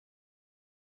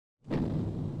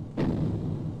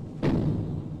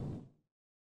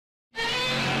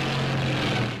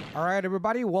All right,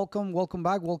 everybody, welcome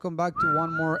back to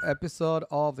one more episode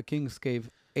of the King's Cave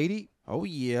 80 Oh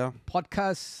yeah,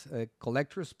 podcast,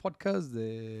 collectors podcast,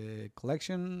 the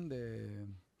collection, the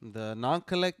the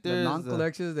non-collectors.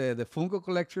 non-collectors, the Funko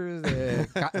collectors,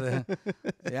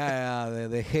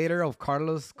 the hater of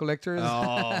Carlos collectors.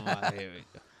 Oh my, here we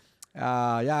go.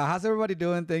 Yeah, how's everybody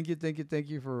doing? Thank you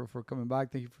for coming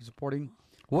back. Thank you for supporting.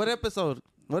 What episode?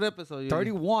 What episode?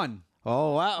 31.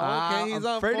 Oh wow. Okay, he's I'm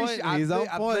on pretty point. sure- He's on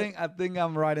point. I think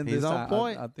I'm right in He's this on time.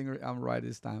 point. I think I'm right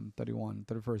this time. 31,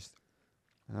 31st.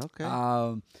 Okay.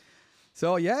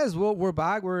 So yes, we're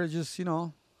back. We're just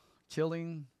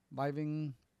chilling,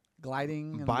 vibing,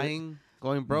 gliding, and Buying,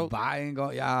 going broke. buying.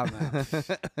 Yeah,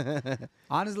 man.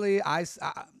 Honestly,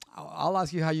 I'll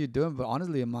ask you how you doing, but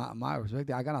honestly, in my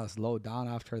perspective, I gotta slow down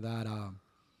after that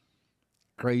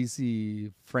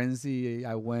crazy frenzy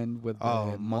I went with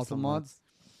the muscle mods.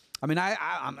 I mean,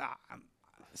 I'm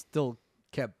still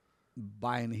kept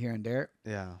buying here and there.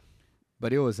 Yeah.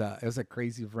 But it was a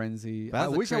crazy frenzy. That's I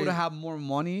a wish I would crazy- have had more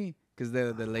money because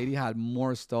the lady had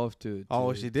more stuff to.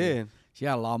 Oh, she did. She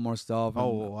had a lot more stuff.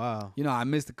 Oh and, wow. I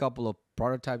missed a couple of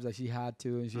prototypes that she had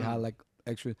too, and she had like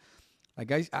extra.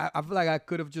 Like I feel like I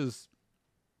could have just.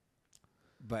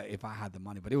 But if I had the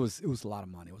money, but it was a lot of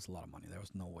money. It was a lot of money. There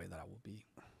was no way that I would be.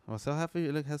 Well, sell half of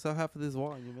you. Look, sell half of this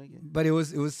wall, and you make it. But it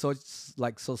was so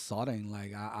sudden.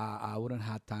 Like I wouldn't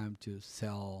have time to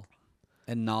sell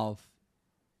enough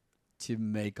to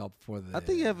make up for the. I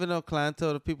think you have enough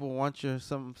clientele that people want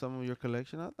some of your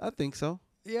collection. I think so.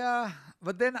 Yeah,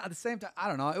 but then at the same time, I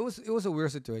don't know. It was a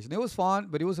weird situation. It was fun,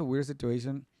 but it was a weird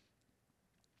situation,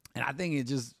 and I think it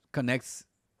just connects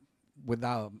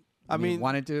without. I mean,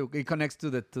 wanted to. It connects to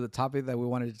the topic that we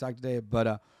wanted to talk today,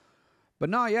 but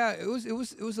no, yeah, it was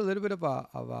a little bit of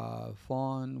a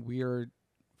fun, weird,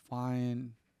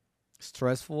 fine,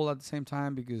 stressful at the same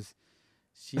time because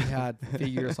she had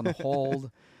figures on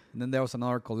hold, and then there was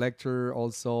another collector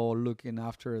also looking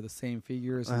after the same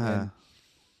figures, and then.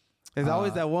 There's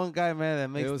always that one guy, man, that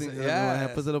makes things.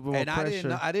 Puts a little bit more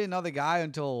pressure. I didn't know the guy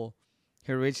until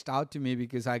he reached out to me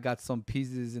because I got some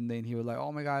pieces, and then he was like,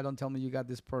 "Oh my God, don't tell me you got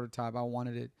this prototype. I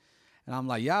wanted it," and I'm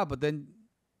like, "Yeah, but then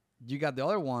you got the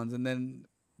other ones," and then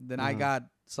I got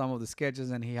some of the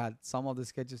sketches, and he had some of the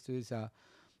sketches too. So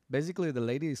basically, the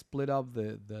lady split up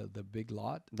the big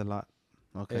lot. The lot,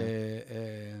 okay.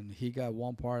 And he got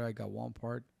one part, I got one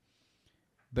part.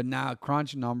 But now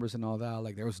crunch numbers and all that,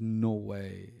 like there was no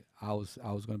way I was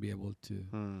gonna be able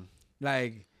to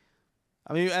like.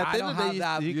 I mean, at I the don't end of the have day,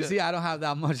 that. You see, I don't have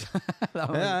that much.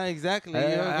 Yeah, exactly. I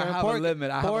have a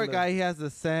limit. I have a Poor limit. guy, he has the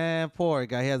same. Poor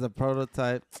guy, he has a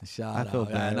prototype. Shout I feel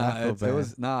out. bad. Yeah, I feel bad. it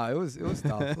was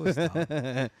tough. It was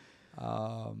tough.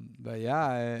 But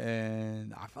yeah,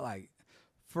 and I feel like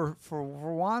for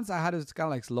once I had to kind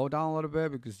of like slow down a little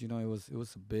bit because it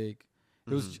was a big.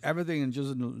 It was everything in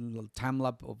just a time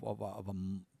lapse of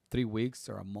 3 weeks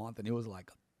or a month, and it was like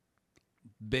a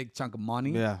big chunk of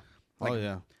money. Yeah. Like, Oh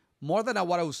yeah. More than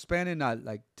what I was spending at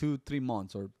like 2-3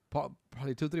 months, or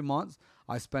probably 2-3 months.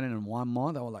 I spent it in 1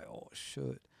 month. I was like, oh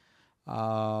shit.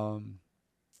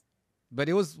 But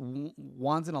it was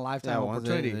once in a lifetime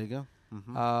opportunity. There you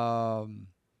go.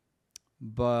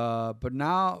 But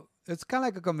now it's kind of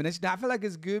like a combination. I feel like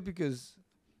it's good because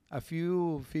a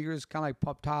few figures kind of like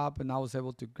popped up, and I was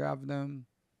able to grab them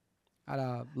at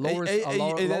a lower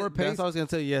lower pace. That's what I was gonna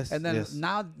tell you. Yes. And then yes.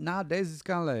 nowadays it's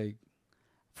kind of like,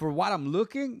 for what I'm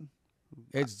looking,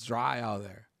 it's dry out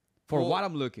there. For what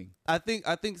I'm looking, I think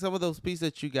some of those pieces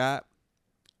that you got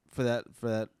for that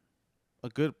a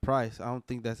good price. I don't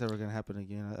think that's ever gonna happen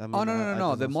again. I mean, oh no,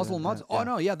 just the don't see muscle that. mods. Yeah. Oh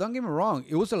no, yeah, don't get me wrong.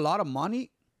 It was a lot of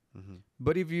money,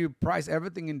 but if you price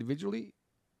everything individually,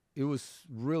 it was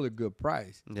really good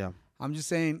price. Yeah. I'm just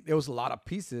saying it was a lot of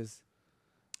pieces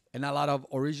and a lot of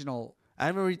original. I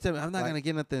remember you telling me I'm not Like- gonna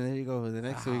get nothing. There you go. The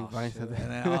next week, find shit. something.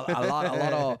 And then a lot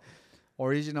of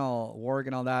original work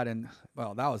and all that. And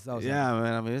well, that was Yeah,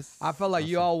 man. I mean, it's. I felt like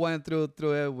you all went through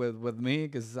it with me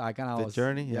because I kind of The was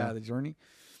journey, yeah. the journey.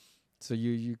 So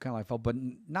you kind of like felt, but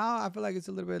now I feel like it's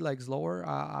a little bit like slower.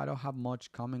 I don't have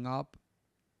much coming up.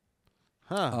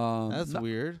 Huh. That's no-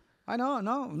 weird. I know,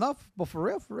 no, but for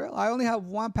real. I only have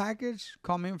one package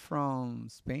coming from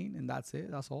Spain, and that's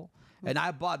it. That's all. And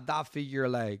I bought that figure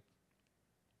like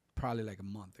probably like a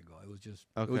month ago. It was just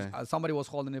somebody was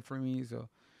holding it for me. So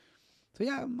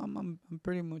yeah, I'm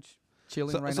pretty much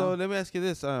chilling right So now. let me ask you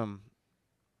this: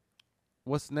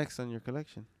 what's next on your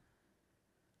collection?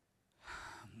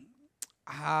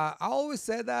 I always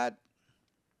said that,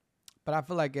 but I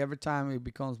feel like every time it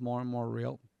becomes more and more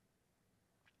real.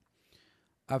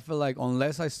 I feel like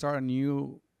unless I start a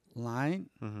new line,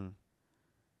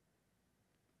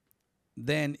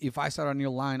 Then if I start a new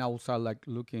line, I will start like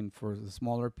looking for the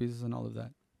smaller pieces and all of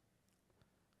that.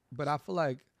 But I feel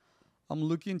like I'm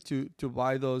looking to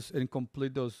buy those and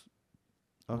complete those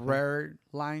Okay. rare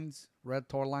lines, red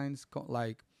tour lines,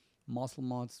 like muscle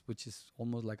mods, which is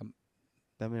almost like a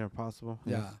That made it possible.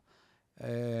 yeah.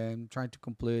 And trying to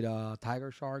complete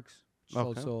tiger sharks, which is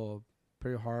Okay. also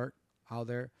pretty hard out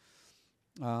there.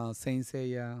 Saint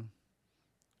Seiya,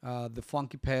 the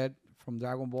funky pet from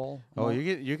Dragon Ball. Oh,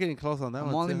 you're getting close on that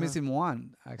I'm one. only too, huh? missing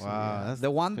one actually. Wow, Yeah. that's-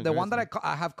 The one that congrats,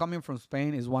 I have coming from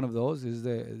Spain is one of those.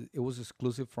 It was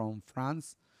exclusive from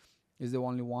France. Is the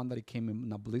only one that it came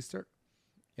in a blister.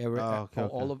 Okay.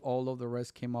 All of the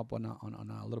rest came up on a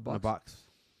little On a box. box.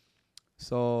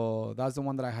 So that's the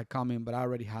one that I had coming, but I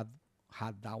already had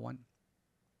that one.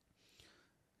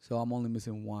 So I'm only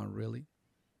missing one really.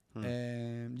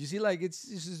 And you see, like it's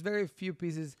just very few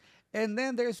pieces, and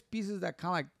then there's pieces that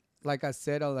kind of like I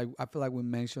said, I feel like we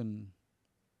mentioned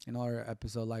in our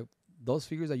episode, like those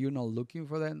figures that you're not looking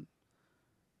for them,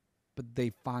 but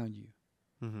they found you.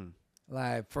 Mm-hmm.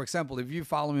 Like for example, if you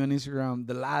follow me on Instagram,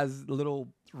 the last little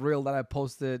reel that I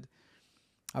posted,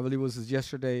 I believe it was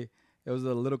yesterday. It was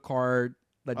a little card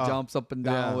that jumps up and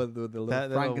down yeah. with the little That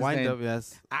little Frankenstein. wind up,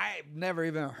 yes. I've never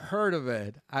even heard of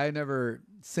it. I never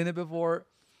seen it before.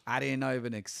 I didn't know it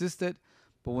even existed.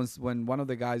 But when one of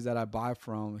the guys that I buy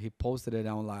from, he posted it,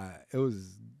 I'm like, it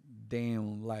was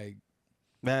damn like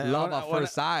Man, love at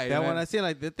first sight. Yeah, man. when I seen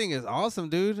like the thing is awesome,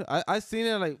 dude. I seen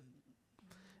it like,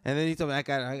 and then he told me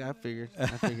I figured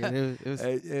it was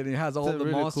and it has all it's a the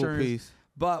really cool monsters. piece.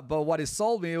 But what it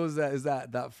sold me was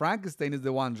that Frankenstein is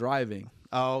the one driving.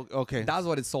 Oh, okay. That's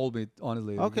what it sold me,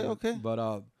 honestly. Okay.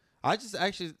 But I just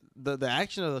actually the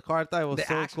action of the car I thought was the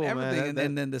so action, cool, everything, man.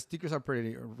 and then the stickers are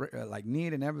pretty like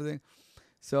neat and everything.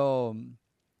 So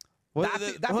that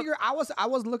figure, I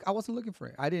wasn't looking for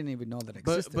it. I didn't even know that it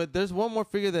existed. but there's one more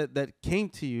figure that came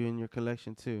to you in your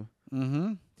collection too.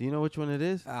 Mm-hmm. Do you know which one it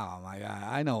is? Oh my god,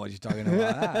 I know what you're talking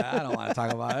about. I don't want to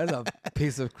talk about it. It's a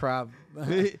piece of crap.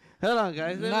 Hold on,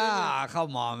 guys. Nah,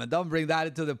 come on, man. Don't bring that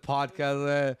into the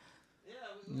podcast.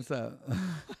 So,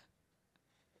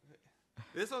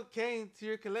 This one came to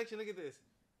your collection. Look at this.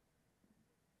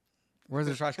 where's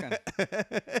the trash can?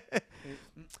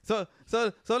 So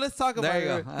let's talk about There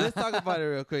you it. go. Let's talk about it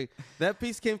real quick. That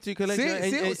piece came to your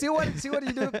collection. See what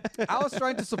you do? I was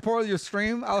trying to support your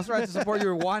stream. I was trying to support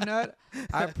your one nut.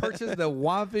 I purchased the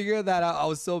one figure that I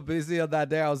was so busy on that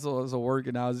day. I was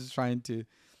working. I was just trying to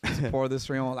support the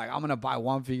stream. I'm like, I'm gonna buy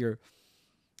one figure,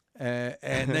 and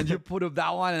then you put up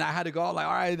that one, and I had to go. Like,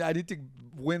 all right, I need to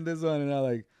win this one, and I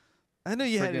like. I know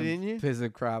you had it freaking in you. Piece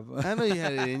of crap. I know you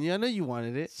had it in you. I know you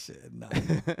wanted it. Shit, no.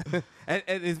 and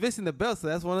it's missing the belt, so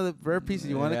that's one of the rare pieces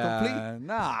you want to complete.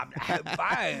 Nah, I'm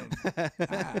fine.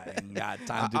 I ain't got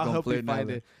time to I'll help you complete find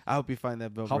now. it. I hope you find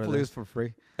that belt. Hopefully it's for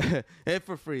free. It's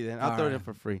for free then. I'll All throw it right. in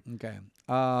for free. Okay.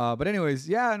 But anyways,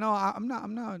 yeah, no, I'm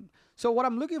not. So what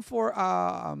I'm looking for,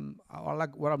 or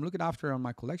like what I'm looking after on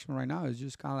my collection right now is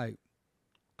just kind of like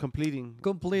Completing some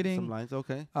completing. lines,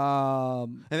 okay.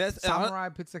 And And that's Samurai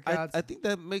Pizza Cats. I think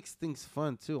that makes things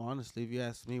fun too. Honestly, if you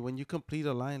ask me, when you complete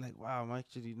a line, like wow, I'm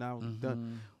actually now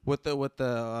done with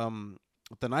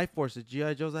the Knife Force, the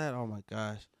GI Joes I had. Oh my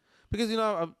gosh, because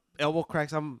elbow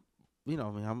cracks. I'm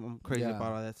crazy Yeah.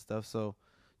 about all that stuff. So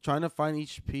trying to find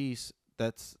each piece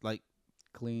that's like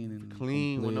clean and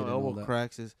clean with no complete and all elbow that.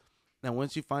 cracks is. Now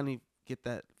once you finally get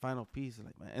that final piece,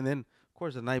 like man, and then of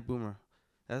course the Night Boomer.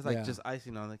 That's like Yeah. just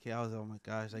icing on the cake. I was oh my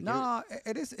gosh, like No,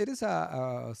 it is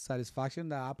a satisfaction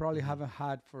that I probably haven't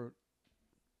had for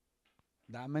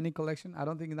that many collection. I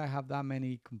don't think that I have that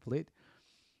many complete.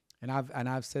 And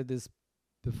I've said this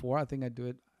before. I think I do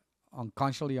it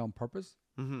unconsciously on purpose.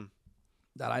 Mm-hmm.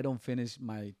 That I don't finish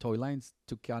my toy lines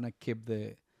to kind of keep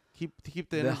the Keep the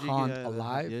The energy hunt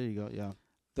alive. There you go. Yeah.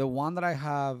 the one that I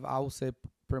have. I will say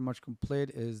pretty much complete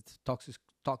is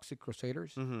Toxic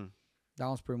Crusaders. Mm-hmm. That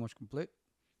one's pretty much complete.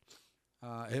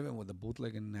 Even with the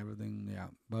bootleg and everything, yeah.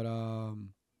 But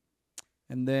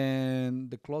and then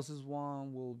the closest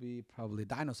one will be probably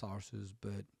Dinosaurs,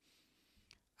 but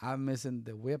I'm missing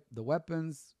the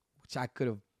weapons, which I could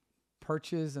have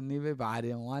purchased on eBay, but I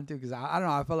didn't want to because I don't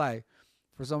know. I feel like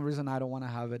for some reason I don't want to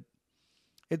have it.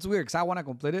 It's weird because I want to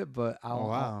complete it, but I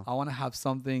want to have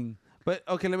something. But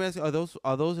okay, let me ask you: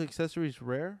 Are those accessories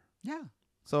rare? Yeah,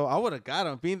 So I would have got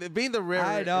them. Being the rare,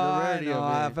 I the know. rarity of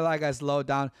I it. feel like I slowed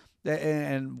down,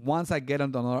 and once I get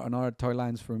onto another toy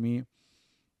lines for me,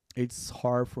 it's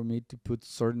hard for me to put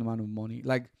certain amount of money.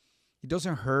 Like it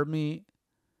doesn't hurt me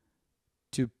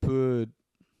to put,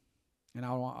 and I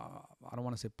don't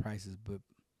want to say prices, but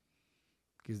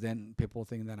because then people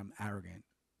think that I'm arrogant.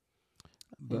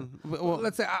 But Well,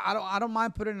 let's say I don't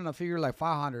mind putting in a figure like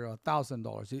 $500 or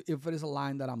 $1,000 if it is a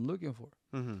line that I'm looking for.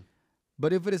 mm-hmm.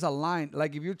 But if it is a line,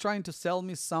 like if you're trying to sell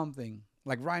me something,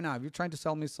 like right now, if you're trying to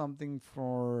sell me something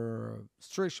for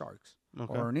Street Sharks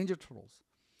Okay. or Ninja Turtles,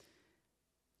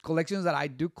 collections that I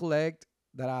do collect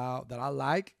that I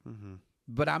like, Mm-hmm.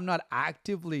 but I'm not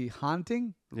actively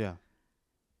hunting, Yeah.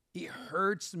 it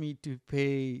hurts me to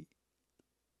pay,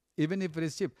 even if it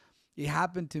is cheap. It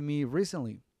happened to me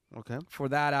recently Okay. for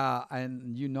that,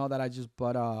 and you know that I just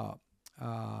bought a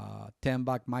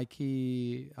 $10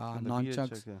 Mikey And the Vita nunchucks,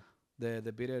 checks, yeah.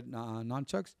 the beaded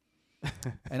nunchucks,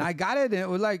 and I got it, and it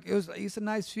was like it's a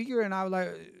nice figure, and I was like,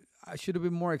 I should have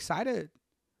been more excited.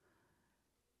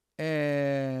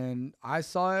 And I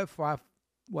saw it for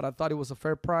what I thought it was a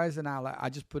fair price, and I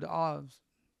just put I was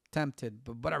tempted,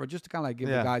 but whatever, just to kind of like give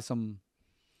the Yeah. guy some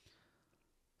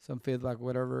feedback,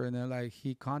 whatever. And then like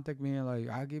he contacted me and like,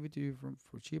 I'll give it to you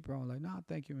for cheaper. I was like, no,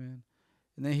 thank you, man.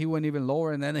 And then he went even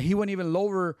lower, and then he went even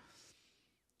lower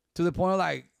to the point of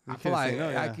like You I feel can't say like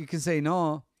no, I yeah. can say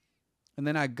no. And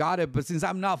then I got it, but since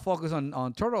I'm not focused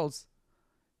on turtles,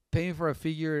 paying for a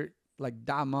figure like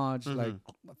that much, like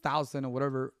 1,000 or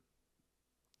whatever,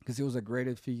 because it was a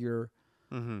graded figure.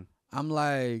 Mm-hmm. I'm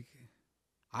like,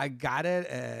 I got it,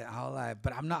 and I was like,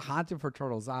 but I'm not hunting for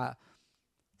turtles.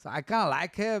 So I kind of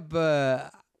like it,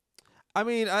 but I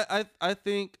mean, I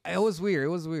think it was weird. It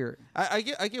was weird. I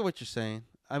get what you're saying.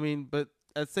 I mean, but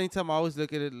at the same time, I always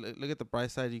look at it. Look at the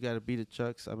bright side. You got to beat the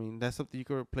Chucks. I mean, that's something you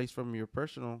could replace from your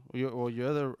personal or your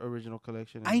other original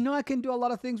collection. I know I can do a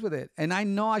lot of things with it, and I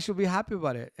know I should be happy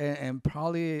about it, and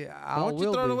probably I Why will don't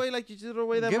you throw it be. away like you threw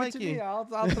away that Give Mikey? it to me. I'll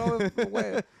throw it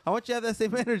away. I want you to have that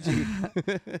same energy.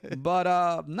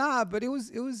 But nah. But it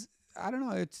was. I don't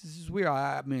know. It's just weird.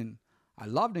 I mean, I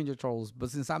love Ninja Turtles,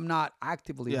 but since I'm not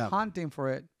actively Yeah. hunting for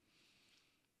it,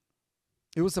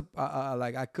 it was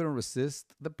like I couldn't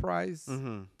resist the price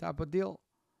Mm-hmm. type of deal.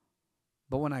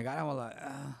 But when I got it, I was like,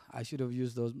 I should have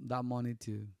used that money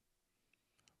to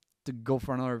go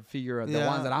for another figure of the Yeah.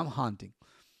 ones that I'm hunting,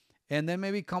 and then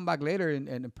maybe come back later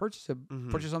and purchase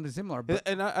purchase something similar. But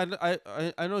And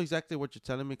I know exactly what you're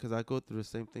telling me because I go through the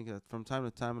same thing from time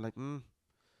to time. Like,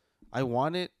 I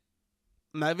want it.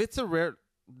 Now, if it's a rare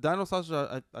dinosaurs,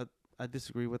 I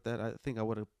disagree with that. I think I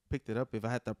would have picked it up if I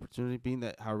had the opportunity, being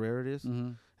that how rare it is.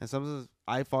 Mhm. And sometimes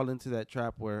I fall into that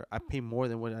trap where I pay more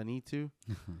than what I need to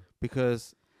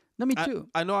because no, me too.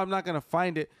 I know I'm not gonna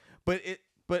find it, but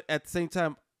at the same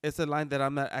time, it's a line that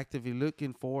I'm not actively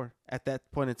looking for at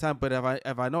that point in time. But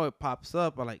if I know it pops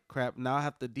up, I'm like, crap. Now I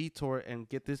have to detour and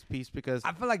get this piece because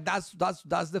I feel like that's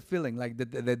the feeling, like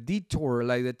the detour,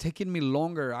 like they're taking me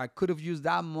longer. I could have used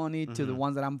that money to the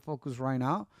ones that I'm focused right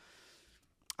now.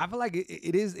 I feel like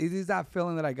it is that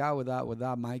feeling that I got with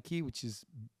that Mikey, which is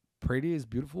pretty, it's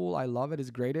beautiful. I love it. It's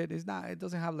graded. It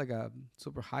doesn't have like a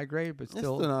super high grade, but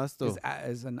still, it's still.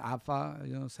 it's an alpha,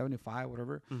 75,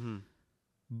 whatever. Mm-hmm.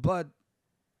 But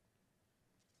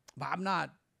I'm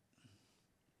not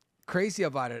crazy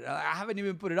about it. I haven't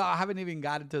even put it out. I haven't even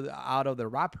got it out of the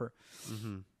wrapper.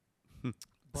 Mm-hmm.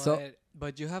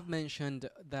 But you have mentioned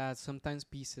that sometimes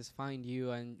pieces find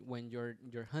you, and when you're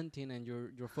hunting and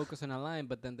you're focused on a line,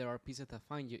 but then there are pieces that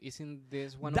find you. Isn't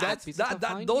this one of the pieces that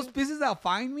find those you? pieces that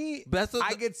find me, But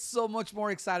I get so much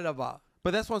more excited about.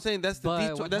 But that's what I'm saying. That's the But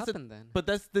detour. what That's happened then? But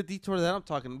that's the detour that I'm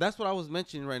talking. That's what I was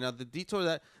mentioning right now. The detour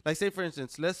that, like, say for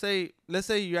instance, let's say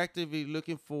you're actively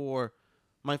looking for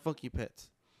My Funky Pets,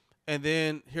 and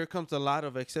then here comes a lot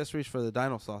of accessories for the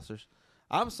Dino Saucers.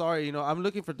 I'm sorry, I'm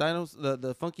looking for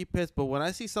the Funky Pets, but when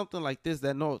I see something like this,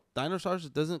 that no, Dino Saucers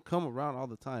doesn't come around all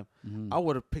the time, I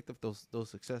would have picked up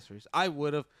those accessories. I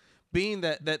would have, being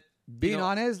that. Being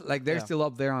honest, like they're yeah. still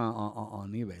up there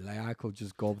on eBay. Like I could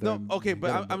just go up there. No, okay,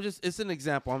 but I'm just. It's an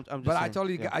example. I'm just. But saying, I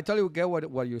totally, yeah. I totally get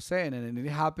what you're saying, and it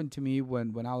happened to me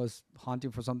when I was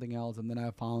hunting for something else, and then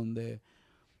I found the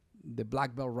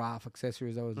black belt raft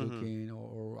accessories I was looking,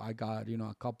 or I got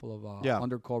a couple of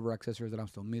undercover accessories that I'm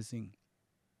still missing.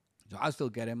 So I still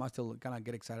get them. I still kind of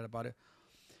get excited about it.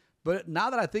 But now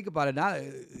that I think about it, now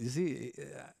you see,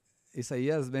 it's a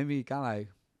yes, maybe kind of like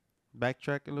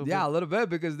Backtrack a little bit. yeah, a little bit,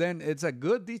 because then it's a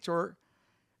good detour,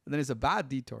 and then it's a bad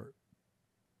detour.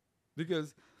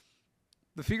 Because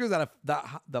the figures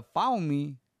that found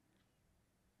me,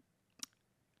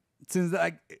 since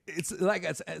it's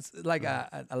like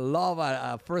a love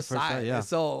at first sight, yeah.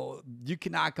 So you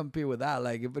cannot compete with that.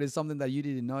 Like if it is something that you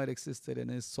didn't know it existed,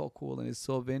 and it's so cool and it's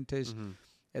so vintage,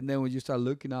 and then when you start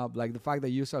looking up, like the fact that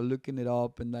you start looking it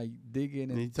up and like digging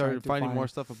and you start trying to finding more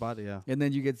stuff about it, yeah. and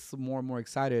then you get some more and more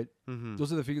excited. Mm-hmm.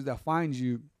 Those are the figures that find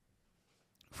you.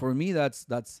 For me, that's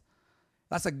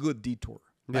a good detour.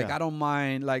 Like Yeah. I don't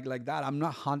mind like that. I'm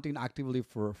not hunting actively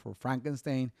for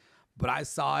Frankenstein, but I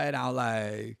saw it.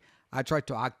 I tried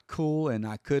to act cool and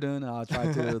I couldn't. I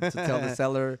tried to tell the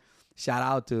seller, shout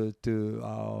out to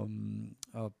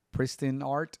Pristine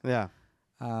Art. Yeah.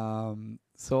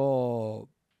 So,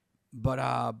 but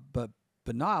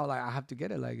no, like I have to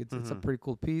get it. Like it's a pretty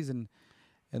cool piece, and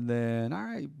then all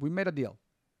right, we made a deal.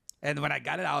 And when I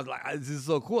got it, I was like, this is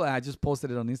so cool. And I just posted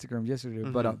it on Instagram yesterday.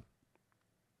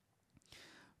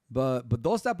 But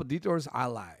those type of detours I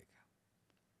like.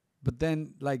 But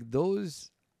then like those,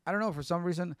 I don't know, for some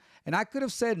reason, and I could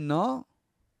have said no,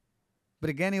 but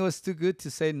again, it was too good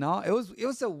to say no. It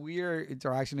was a weird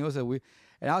interaction. It was a weird,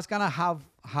 and I was kind of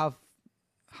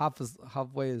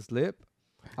halfway asleep.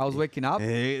 I was waking up.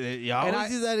 Hey, you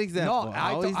always use that example. No,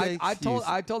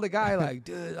 I told the guy like,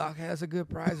 dude, okay, that's a good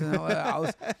price. And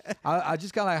I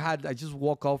just kind of I just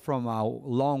woke up from a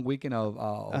long weekend of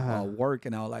work,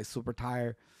 and I was like super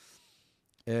tired.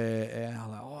 And I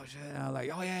was like, oh shit. And I was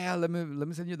like, oh yeah, let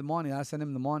me send you the money. I sent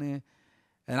him the money,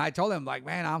 and I told him like,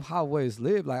 man, I'm halfway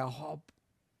asleep. Like I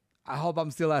hope I'm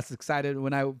still as excited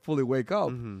when I fully wake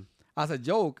up. As a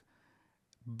joke.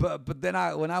 But then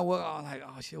when I woke, I was like,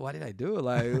 oh shit, what did I do?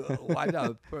 Like, why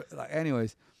did like?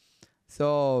 Anyways,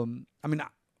 so I mean,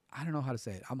 I don't know how to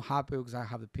say it. I'm happy because I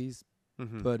have the piece,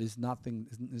 but it's nothing.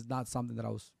 It's not something that I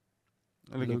was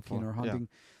looking or hunting,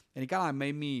 and it kind of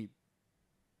made me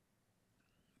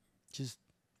just.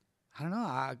 I don't know.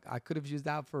 I could have used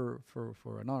that for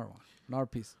another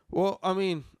piece. Well, I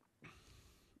mean,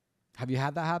 have you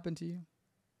had that happen to you?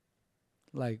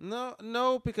 Like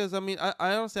no, because I mean,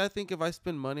 I honestly I think if I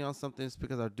spend money on something, it's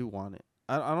because I do want it.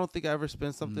 I don't think I ever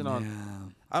spend something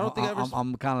on. I don't think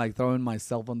I'm kind of like throwing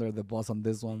myself under the bus on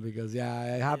this one because it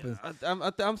happens.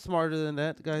 Yeah, I'm smarter than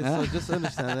that, guys. So just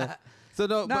understand that. So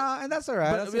no, and that's all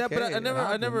right. But, that's yeah, okay. but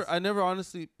I never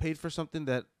honestly paid for something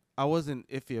that I wasn't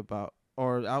iffy about,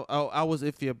 or I was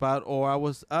iffy about, or I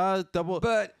was double.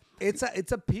 But it's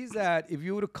a piece that if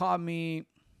you would have called me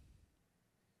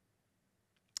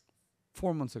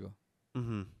 4 months ago,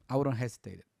 I wouldn't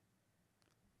hesitate.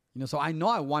 So I know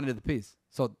I wanted the piece.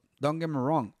 So don't get me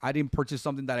wrong. I didn't purchase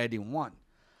something that I didn't want.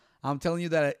 I'm telling you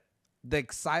that the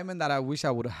excitement that I wish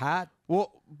I would have had.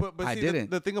 Well, but I see,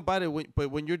 didn't. The thing about it,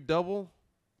 when you're double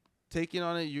taking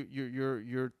on it,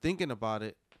 you're thinking about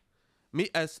it. Me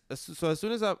as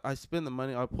soon as I spend the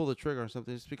money, I'll pull the trigger on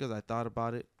something just because I thought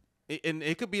about it. And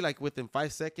it could be like within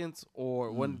 5 seconds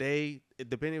or one day,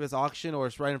 depending if it's auction or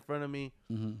it's right in front of me.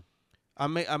 I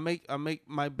make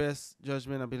my best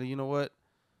judgment. I'll be like, you know what?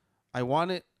 I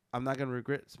want it. I'm not gonna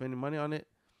regret spending money on it,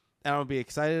 and I'll be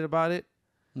excited about it.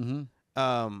 Because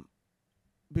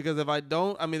if I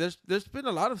don't, I mean, there's been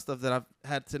a lot of stuff that I've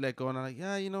had to let go, and I'm like,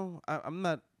 yeah, I'm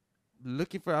not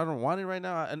looking for it. I don't want it right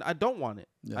now, and I don't want it.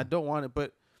 Yeah. I don't want it,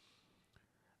 but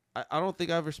I don't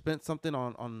think I ever spent something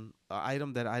on an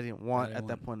item that I didn't want at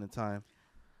that point in time.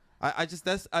 I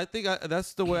think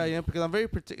that's the way I am because I'm very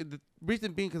particular. The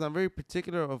reason being because I'm very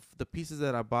particular of the pieces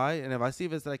that I buy, and if I see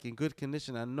if it's like in good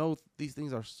condition, I know these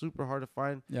things are super hard to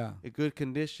find. Yeah, in good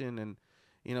condition, and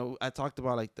I talked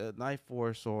about like the Knife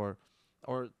Force or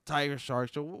Tiger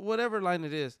Sharks or whatever line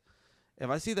it is.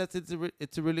 If I see that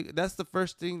it's a really that's the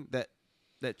first thing that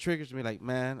triggers me. Like,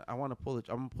 man, I'm gonna pull the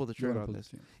trigger on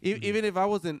this, even if I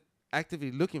wasn't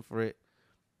actively looking for it,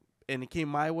 and it came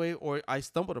my way or I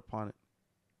stumbled upon it.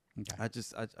 Okay. I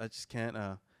just can't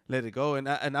let it go, and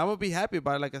I'm gonna be happy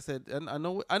about it. Like I said, and I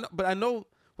know, but I know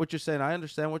what you're saying. I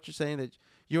understand what you're saying, that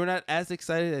you're not as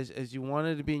excited as you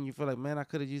wanted to be, and you feel like, man, I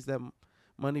could have used that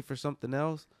money for something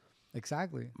else.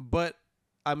 Exactly. But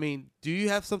I mean, do you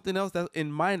have something else that's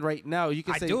in mind right now? You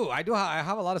can say I do. I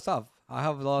have a lot of stuff. I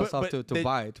have a lot of stuff to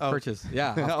buy, to purchase.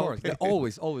 Yeah, of course. Okay.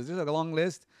 Always. There's a long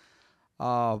list.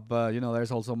 But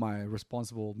there's also my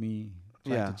responsible me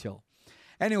trying to chill.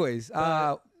 Anyways,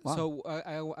 so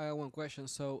I have one question.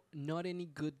 So not any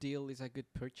good deal is a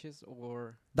good purchase,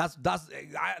 or I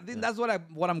think that's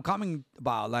what I'm coming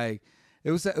about. Like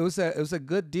it was a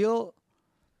good deal,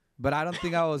 but I don't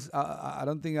think I was I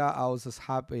was as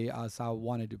happy as I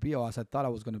wanted to be or as I thought I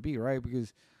was going to be, right?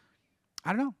 Because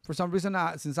I don't know, for some reason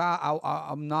since I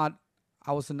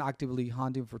wasn't actively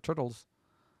hunting for turtles.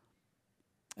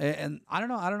 And I don't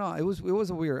know. It was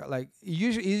a weird, like it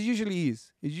usually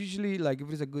is. It's usually like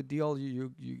if it's a good deal,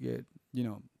 you get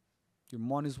your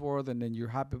money's worth, and then you're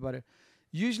happy about it.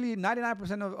 Usually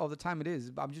 99% of the time it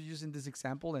is. I'm just using this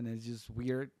example, and it's just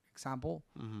weird example.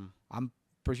 I'm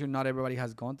pretty sure not everybody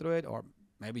has gone through it, or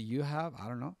maybe you have. I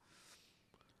don't know.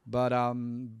 But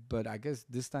I guess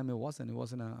this time it wasn't. It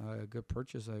wasn't a good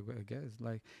purchase. I guess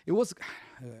like it was.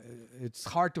 It's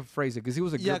hard to phrase it because it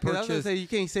was a Yeah, good because I was gonna purchase. say you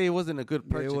can't say it wasn't a good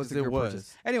Yeah, purchase. it was a 'cause good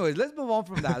purchase. Anyways, let's move on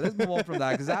from that. Let's move on from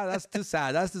that because that's too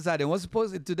sad. That's too sad.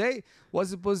 And today was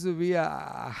supposed to be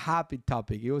a happy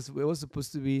topic. It was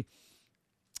supposed to be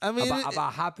I mean,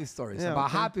 about happy stories. Yeah, About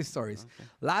okay. happy stories. Okay.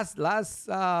 Last not last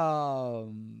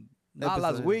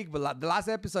Episode. week, but the last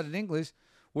episode in English,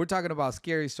 we're talking about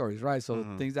scary stories, right? So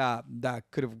things that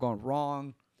could have gone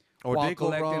wrong Or while they go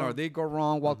collecting, wrong. or they go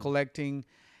wrong while collecting.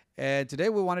 And today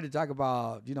we wanted to talk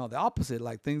about the opposite,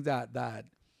 like things that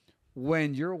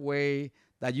went your way,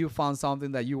 that you found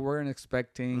something that you weren't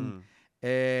expecting.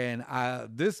 And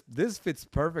this fits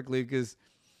perfectly because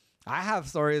I have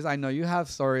stories. I know you have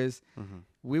stories.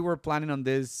 We were planning on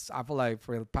this. I feel like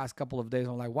for the past couple of days,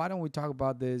 I'm like, why don't we talk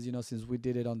about this? Since we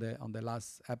did it on the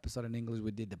last episode in English, we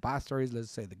did the bad stories.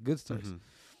 Let's say the good stories.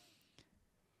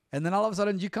 And then all of a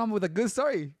sudden, you come with a good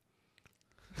story.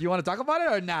 Do you want to talk about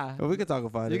it or nah? Well, we can talk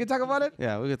about it. You can talk about it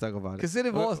Yeah, we can talk about it. because it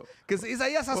involves. Because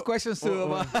Isaias has questions too.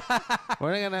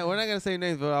 We're not gonna say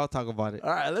names, but I'll talk about it.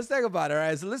 All right, let's talk about it. All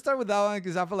right, so let's start with that one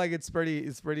because I feel like it's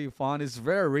pretty fun. It's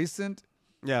very recent.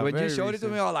 Yeah, When you very showed it to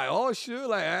recent. me, I was like, "Oh shoot!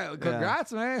 Like,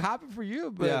 congrats, man! Happy for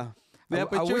you." But Yeah,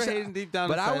 but I you're wish hating deep down.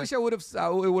 But I inside. wish I would have.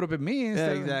 It would have been me Yeah,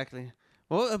 instead. exactly.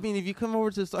 Well, I mean, if you come over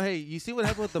to the store, hey, you see what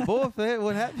happened with the Boba Fett?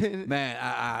 What happened? Man,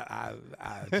 I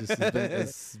just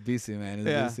it's busy, man. It's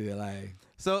Yeah. busy. Like,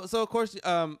 So of course,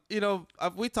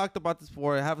 we talked about this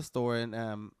before. I have a store, and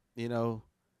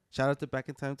shout out to Back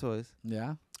in Time Toys.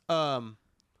 yeah, And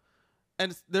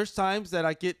there's times that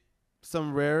I get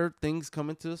some rare things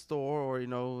coming to the store, or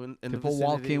in the people vicinity.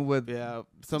 walking with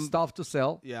some stuff to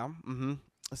sell. Yeah.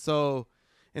 So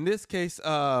in this case,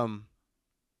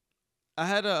 I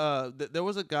had there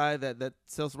was a guy that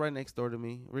sells right next door to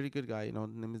me. Really good guy. His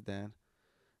name is Dan.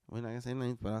 We're not gonna say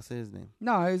names, but I'll say his name.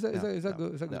 No, he's a Yeah,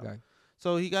 good yeah. guy.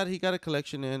 So he got a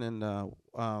collection in, and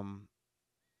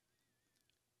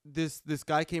this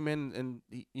guy came in,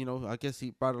 and I guess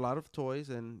he brought a lot of toys,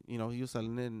 and he was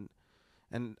selling it,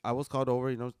 and I was called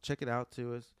over, check it out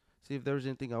to us, see if there was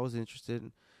anything I was interested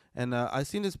in, and I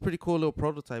seen this pretty cool little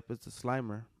prototype. It's a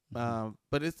Slimer,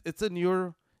 but it's a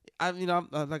newer. Like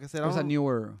I said, It's a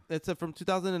newer. It's from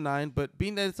 2009, but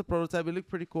being that it's a prototype, it looked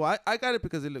pretty cool. I got it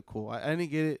because it looked cool. I didn't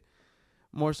get it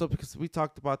more so because we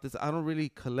talked about this. I don't really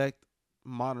collect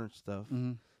modern stuff.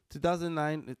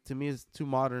 2009 to me is too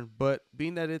modern, but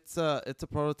being that it's a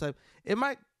prototype, it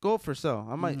might go for sale.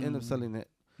 I might end up selling it.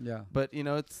 Yeah, But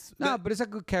it's but it's a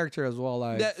good character as well.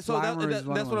 Like Slimer is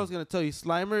one that's of what I them. was gonna tell you.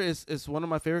 Slimer is one of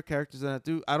my favorite characters,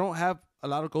 and I don't have a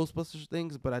lot of Ghostbusters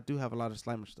things, but I do have a lot of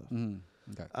Slimer stuff.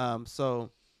 Okay. So,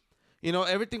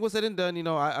 everything was said and done.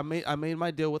 I made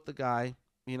my deal with the guy.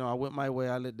 I went my way.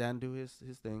 I let Dan do his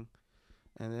thing,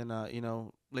 and then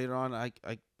later on I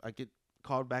get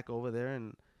called back over there,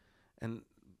 and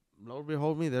lo and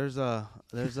behold me, there's a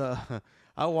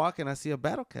I walk and I see a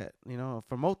Battle Cat,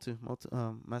 from Motu,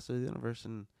 Master of the Universe,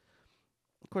 and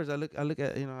of course I look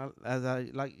at as I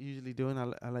like usually doing,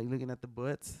 I like looking at the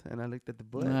butts, and I looked at the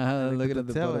butt, Looking at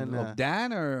the tail, butt and of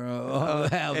Dan or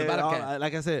the and Battle all- Cat?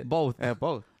 like I said, Both. yeah,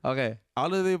 both, Okay.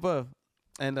 all of the above,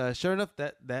 and sure enough,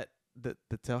 that the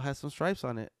tail has some stripes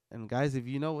on it, and guys, if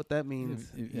you know what that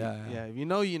means, Yeah. if you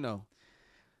know, you know.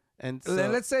 And so,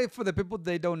 Let's say for the people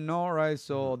they don't know, right?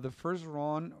 So the first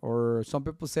run, or some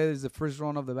people say it's the first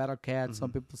run of the Battle Cat.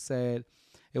 Some people said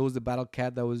it was the Battle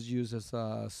Cat that was used as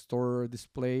a store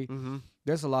display.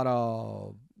 There's a lot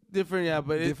of different, yeah,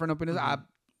 but different opinions.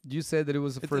 You said that it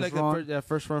was the it's first like run.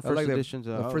 first run, I first like edition.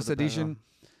 The first edition.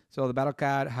 So the Battle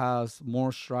Cat has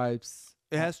more stripes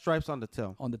It has stripes on the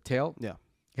tail. on the tail. Yeah.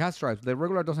 It has stripes. The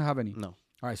regular doesn't have any. No.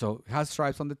 All right, so it has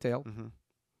stripes on the tail.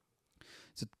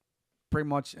 Pretty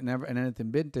much in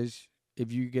anything vintage,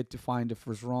 if you get to find the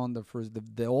first run,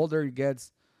 the older it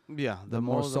gets, Yeah, the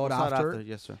more sought after.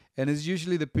 Yes, sir. and it's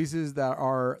usually the pieces that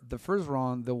are the first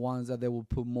run, the ones that they will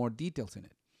put more details in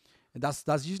it. And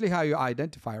that's usually how you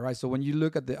identify, right? So when you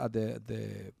look at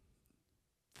the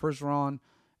first run,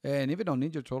 and even on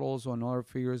Ninja Turtles or on other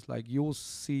figures, like you'll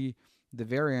see the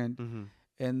variant,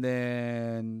 and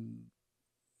then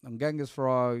on Genghis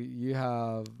Frog you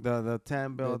have The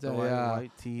tan belt, the white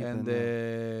teeth, and the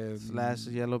the slash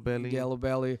yellow belly. Yellow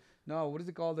belly. No, what is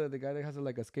it called? The guy that has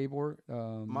like a skateboard.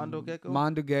 Mondo Gecko?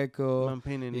 Mondo Gecko. One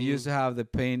paint in They the used to have the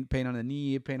paint on the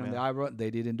knee, paint on the Yeah. eyebrow. They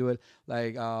didn't do it.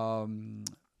 Like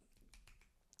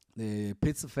the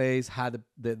Pizza Face had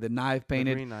the knife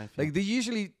painted. green knife. Like they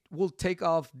usually will take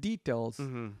off details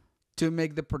to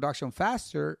make the production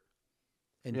faster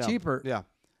and cheaper. Yeah.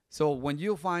 So when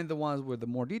you find the ones with the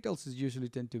more details, it usually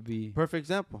tend to be Perfect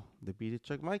example. The beaded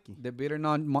Chuck Mikey. the bitter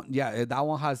that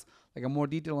one has like a more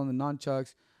detail on the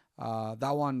nunchucks.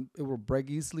 That one it will break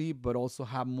easily, but also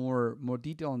have more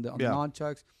detail on the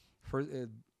nunchucks.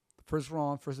 First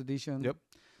run, first edition. Yep.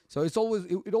 So it's always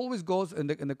it always goes in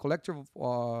the collectibles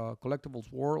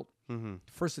world. Mm-hmm.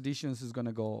 First editions is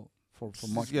gonna go for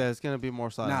much. Yeah, it's gonna be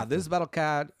more solid. Now this Battle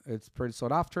Cat, it's pretty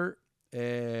sought after.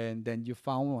 And then you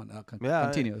found one.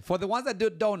 Continue. For the ones that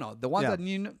don't know, the ones that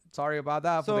knew, sorry about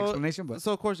that for the explanation. But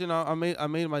so of course, I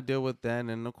made my deal with Dan,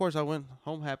 and of course I went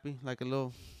home happy, like a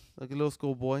little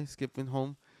schoolboy skipping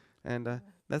home, and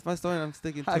that's my story. And I'm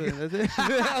sticking to it.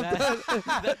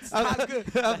 That's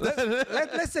it.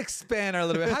 Let's expand a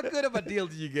little bit. How good of a deal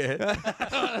did you get?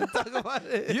 Talk about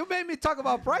it. You made me talk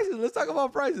about prices. Let's talk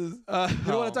about prices.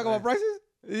 You want to talk about prices?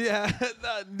 Yeah.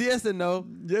 Yes and no.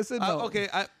 Yes and no. Okay.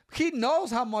 He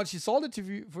knows how much he sold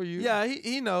it for you. Yeah,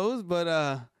 he knows, but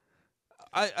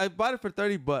I bought it for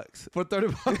 $30. For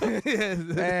 $30.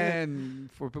 Yes. And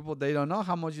for people they don't know,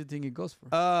 how much you think it goes for?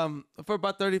 For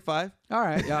about $35. All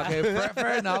right. Yeah. Okay.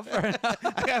 Fair enough. Fair enough.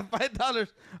 I got $5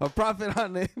 of profit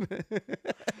on it.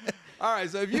 All right.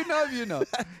 So if you know, you know.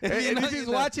 If If he's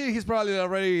watching, he's probably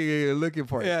already looking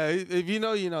for it. Yeah. If you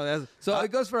know, you know. That's So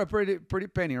it goes for a pretty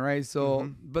penny, right?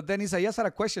 So, but then he said, "Yes, I had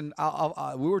a question."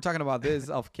 We were talking about this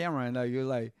off camera, and you're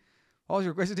like, "What was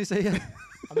your question?" He said, "Yeah."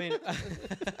 I mean,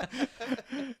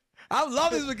 I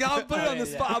love this guy. I'm putting it on the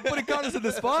spot. I'm putting Carlos in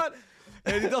the spot,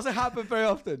 and it doesn't happen very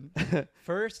often.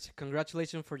 first,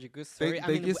 congratulations for your good story.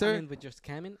 Thank you, sir. I mean, with your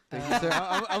scamming. Sir,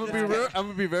 I'm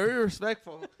gonna be very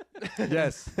respectful.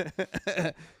 Yes.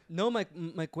 No,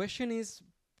 my question is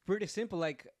pretty simple.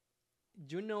 Like,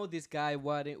 you know this guy.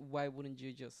 Why wouldn't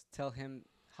you just tell him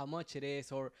how much it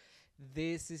is, or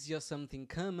this is just something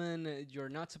common? You're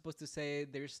not supposed to say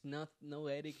it. There's no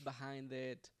ethic behind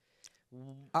it.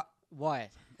 Why?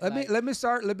 Let me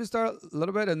start a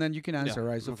little bit, and then you can answer.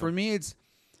 Right. So for me,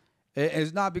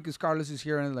 it's not because Carlos is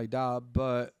here and like that,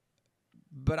 but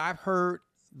I've heard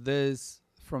this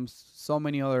from so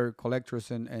many other collectors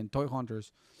and toy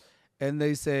hunters, and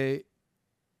they say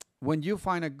when you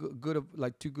find a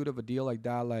too good of a deal like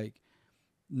that, like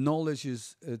knowledge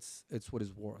is it's what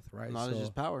it's worth, right? Knowledge is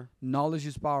power. Knowledge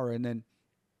is power, and then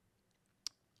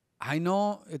I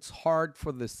know it's hard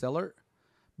for the seller,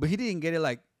 but he didn't get it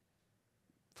like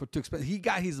for too expensive. He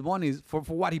got his money for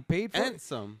what he paid for And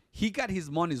some. He got his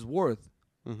money's worth.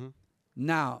 Mm-hmm.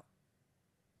 Now,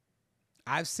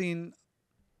 I've seen.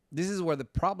 This is where the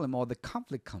problem or the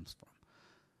conflict comes from.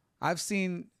 I've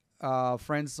seen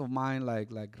friends of mine like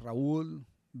Raul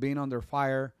being under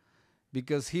fire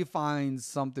because he finds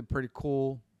something pretty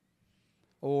cool,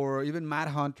 or even Matt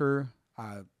Hunter.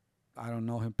 I don't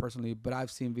know him personally, but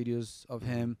I've seen videos of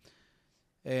him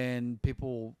and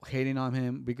people hating on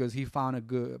him because he found a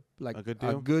good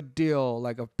deal,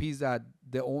 like a piece that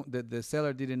the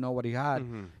seller didn't know what he had,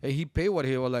 Mm-hmm. and he paid what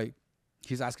he was like.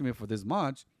 He's asking me for this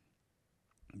much.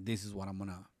 This is what I'm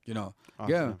gonna, Awesome.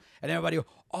 yeah. And everybody,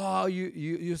 oh,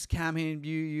 you scam him.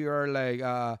 You are like,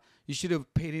 you should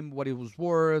have paid him what it was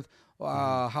worth.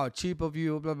 How cheap of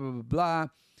you, blah blah blah blah.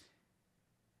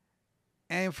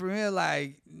 And for me,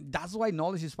 like, that's why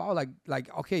knowledge is power.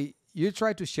 Like, okay, you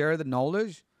try to share the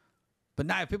knowledge, but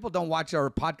now if people don't watch our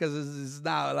podcast, it's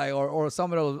not like, or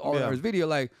some of those or video,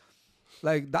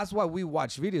 like that's why we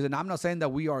watch videos. And I'm not saying that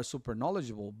we are super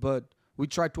knowledgeable, but we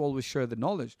try to always share the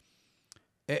knowledge.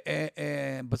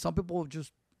 But some people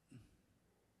just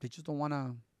don't want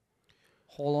to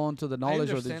hold on to the knowledge.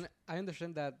 I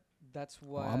understand that. That's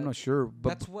what I'm not sure, but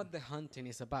that's what the hunting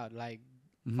is about. Like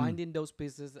finding those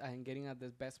pieces and getting at the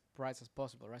best price as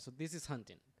possible, right? So this is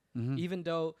hunting. Even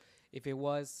though if it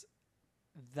was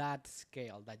that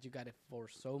scale that you got it for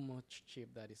so much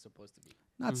cheap that it's supposed to be.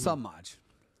 Not so much.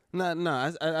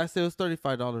 No. I said it was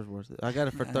 $35 worth. I got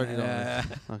it for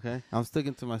 $30. Okay, I'm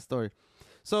sticking to my story.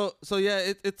 So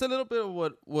yeah, it's a little bit of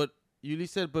what Yuli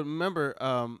said, but remember,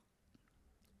 I'm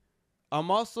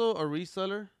also a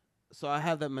reseller, so I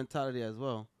have that mentality as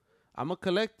well. I'm a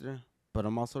collector, but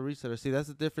I'm also a reseller. See, that's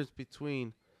the difference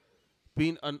between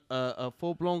being a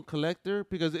full-blown collector,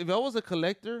 because if I was a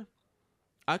collector,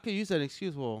 I could use that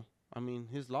excuse. Well, I mean,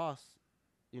 his loss,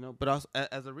 but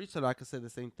as a reseller, I could say the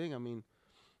same thing. I mean,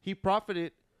 he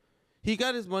profited. He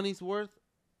got his money's worth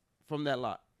from that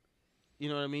lot. You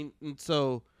know what I mean? And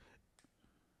so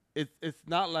it's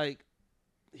not like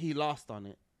he lost on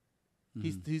it.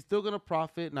 He's still gonna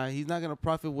profit. Now he's not gonna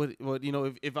profit what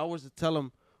if I was to tell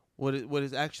him what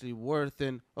it's actually worth,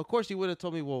 then of course he would have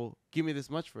told me, well, give me this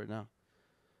much for it now.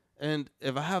 and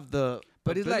if I have the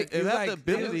But it's ability- like if it's I have like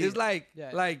the ability, it's like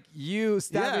Yeah. like you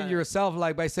stabbing Yeah. yourself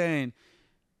like by saying,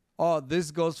 "Oh,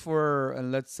 this goes for,"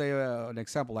 and let's say an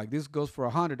example like this goes for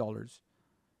 $100,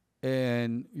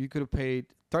 and you could have paid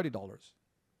 $30.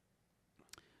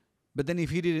 But then if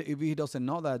he doesn't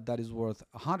know that that is worth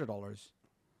 $100,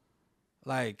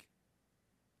 like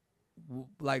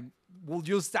like will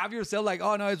you stab yourself like,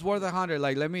 oh no, it's worth 100,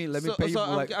 like let me pay you So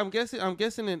for, like, I'm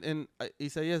guessing in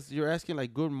Isaías, you're asking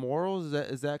like good morals.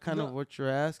 Is that kind of No. what you're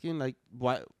asking? Like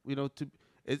why to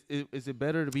is it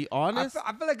better to be honest?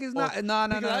 I feel like it's not. No.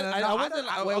 because I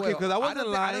wasn't- okay, 'cause I wasn't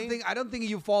lying. I don't think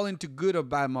you fall into good or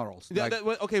bad morals. Yeah,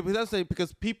 Like, okay, but that's saying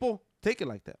because people take it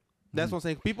like that. That's what I'm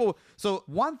saying. People. So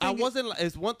one thing. I wasn't.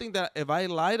 It's one thing that if I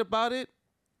lied about it,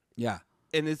 Yeah,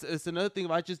 and it's another thing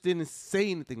if I just didn't say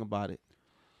anything about it.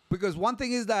 because one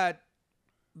thing is that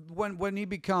when he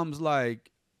becomes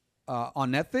like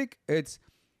unethic, it's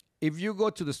if you go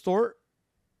to the store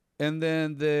and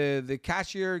then the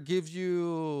cashier gives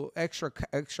you extra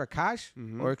cash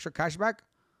or extra cash back,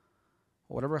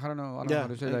 whatever. I don't know Yeah, how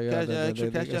to say that. cash, The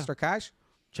extra cash, yeah. extra cash,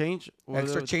 Change.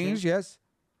 extra change. Yes.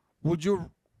 Would you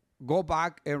go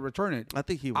back and return it? I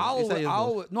think he I will.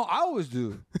 always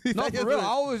do. No, for Isaías real.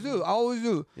 will. I always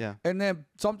do. Yeah. And then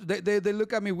they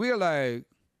look at me weird,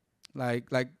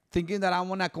 like thinking that I'm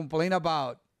gonna complain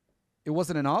about it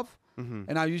wasn't enough. Mhm.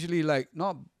 And I usually like,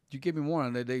 no, you give me more,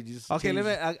 and they just Okay, change.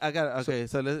 I got it. Okay,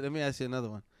 so let me ask you another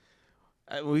one.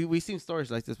 We seen stories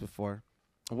like this before.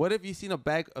 What if you seen a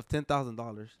bag of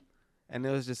 $10,000 and it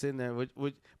was just sitting there?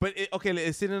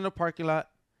 It's sitting in a parking lot.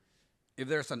 If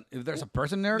there's a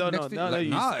person there No, next to you, like, you-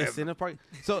 nah, it's in a park.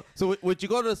 So would you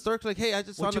go to the store like, hey, I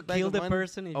just Would found you a bag kill of the money?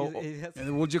 person? If Oh, it has-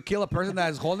 and would you kill a person that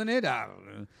is holding it?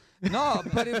 No,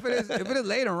 but if it is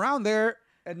laying around there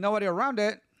and nobody around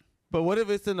it, But what if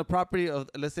it's in the property of,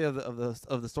 let's say, of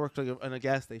the store clerk in a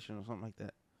gas station or something like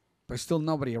that? there's still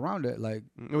nobody around it. Like,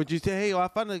 Would you say, hey, I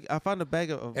found a bag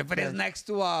of if it is cash. next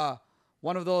to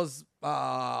one of those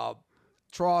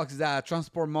trucks that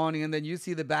transport money, and then you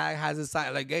see the bag has a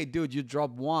sign like, "Hey, dude, you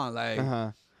dropped one." Like,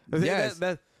 Uh-huh. Yes.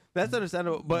 That's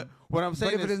understandable. But what I'm but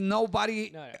saying if it is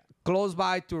nobody No, yeah. close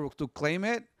by to claim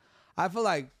it, I feel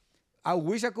like I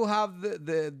wish I could have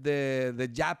the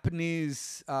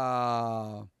Japanese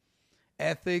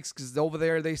ethics, because over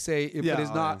there they say if Yeah, it is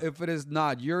oh, not yeah. if it is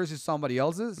not yours, it's somebody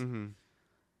else's. Mhm.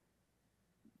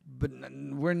 But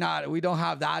we don't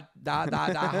have that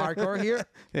hardcore here.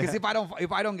 Because Yeah.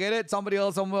 if I don't get it, somebody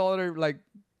else, some other like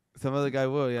Some other guy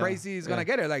will, yeah. crazy is gonna Yeah.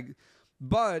 get it. Like,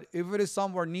 but if it is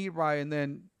somewhere nearby and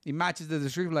then it matches the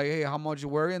description, like, hey, how much you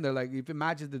wearing? They're like, if it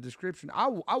matches the description, I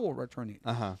will return it.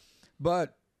 Uh-huh.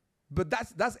 But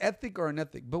that's ethic or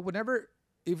unethic. But whenever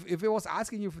if it was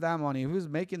asking you for that money, if it was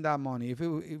making that money, if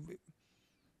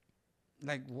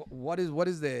like what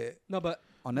is the No, but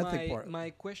unethic part?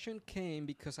 my question came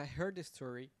because I heard the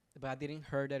story, but I didn't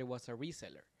hear that it was a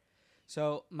reseller.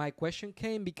 So my question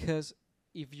came because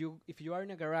if you are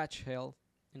in a garage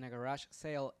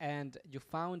sale and you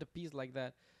found a piece like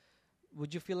that,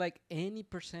 would you feel like any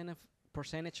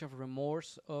percentage of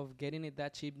remorse of getting it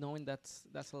that cheap, knowing that's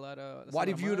a lot of that's What a lot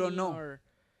if of you don't money, know? or-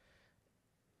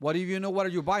 What if you know what are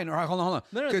you buying? All right, hold on.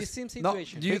 No, 'Cause- the same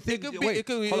situation. do you It think could be- wait, it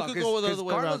could- hold it on, could go the 'cause other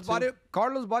way around, too.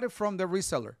 Carlos bought it from the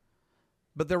reseller,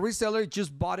 but the reseller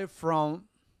just bought it from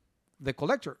the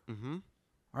collector. Mm-hmm.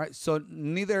 All right, so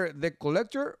neither the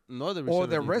collector No, the or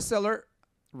the reseller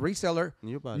reseller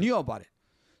knew about it. knew about it.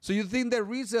 So you think the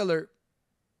reseller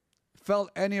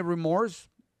felt any remorse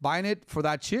buying it for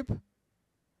that cheap?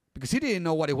 Because he didn't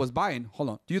know what he was buying. Hold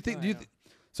on. Do you think? No, Do you I know.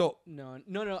 so? No.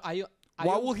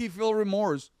 Why will he feel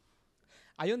remorse?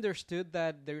 I understood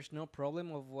that there's no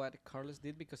problem of what Carlos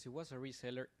did because he was a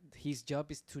reseller. His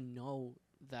job is to know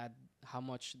that how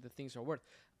much the things are worth,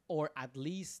 or at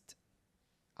least,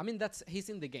 I mean, he's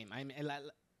in the game. I mean,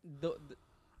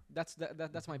 that's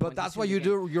my point. But that's He's why in the you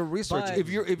game. do your research. But-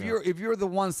 If you're the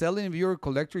one selling, if you're a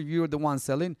collector, if you're the one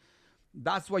selling,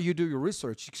 that's why you do your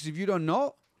research. Because if you don't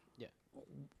know, Yeah.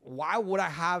 why would I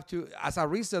have to, as a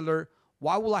reseller,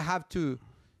 why will I have to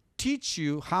teach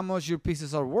you how much your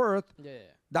pieces are worth? Yeah.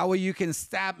 That way you can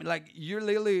stab, like you're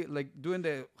literally like doing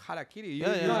the harakiri.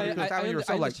 Yeah, yeah, You're yeah. stabbing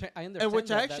yourself like. I understand. And which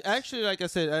that actually, like I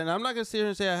said, and I'm not gonna sit here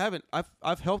and say I haven't.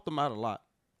 I've helped them out a lot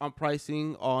on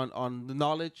pricing, on the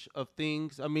knowledge of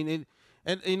things. I mean,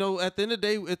 and you know, at the end of the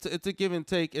day, it's a give and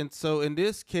take. And so in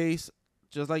this case,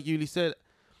 just like Yuli said,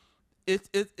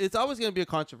 it's always gonna be a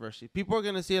controversy. People are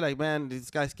gonna say like, man, this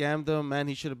guy scammed them. Man,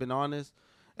 he should have been honest.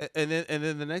 And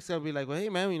then the next guy will be like, well, hey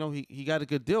man, you know, he got a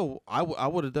good deal. I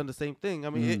would have done the same thing. I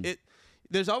mean,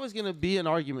 there's always gonna be an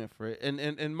argument for it. And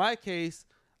in my case,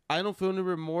 I don't feel any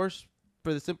remorse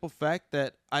for the simple fact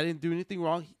that I didn't do anything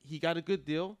wrong. He got a good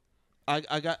deal. I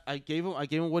gave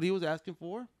him what he was asking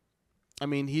for. I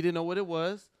mean, he didn't know what it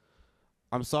was.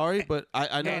 I'm sorry, but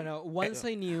I know. No. Once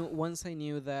I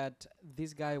knew that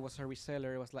this guy was a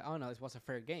reseller, it was like, oh no, this was a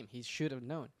fair game. He should have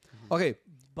known. Okay,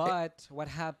 But what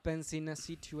happens in a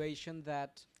situation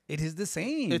that it is the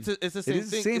same. It's the same it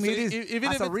is the thing. same. It is. Even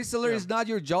As if a it's- reseller, yeah. it's not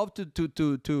your job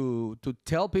to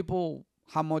tell people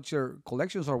how much your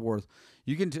collections are worth.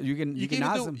 You can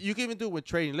ask them. You can even do it with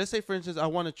trading. Let's say, for instance, I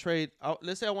want to trade.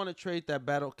 Let's say I want to trade that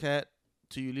Battle Cat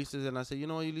to Ulysses, and I say, you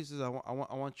know what, Ulysses, I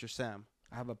want your Sam.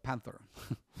 I have a panther.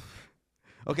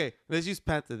 Okay, let's use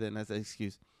Panther then as an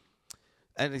excuse.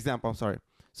 An example, I'm sorry.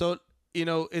 So,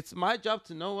 it's my job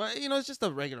to know, it's just a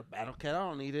regular Battle Cat. I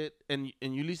don't need it. And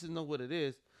Ulysses know what it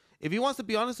is. If he wants to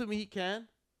be honest with me, he can.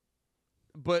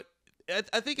 But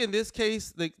I think in this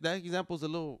case, like that example is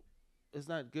it's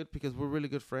not good because we're really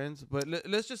good friends. But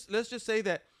let's just say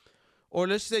that, or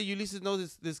let's say Ulysses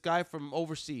knows this guy from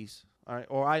overseas. All right,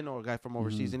 or I know a guy from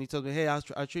overseas, and he tells me, hey, I'll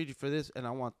trade you for this, and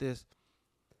I want this.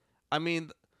 I mean,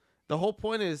 the whole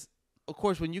point is, of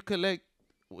course, when you collect,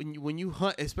 when you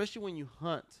hunt, especially when you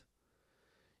hunt,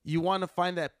 you want to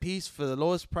find that piece for the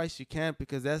lowest price you can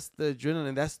because that's the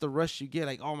adrenaline, that's the rush you get.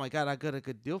 Like, oh my God, I got a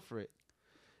good deal for it.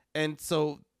 And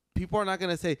so people are not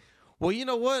gonna say, well, you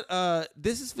know what?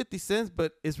 This is 50 cents,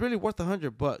 but it's really worth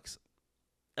 $100.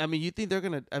 I mean, you think they're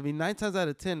gonna? I mean, 9 times out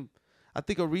of 10. I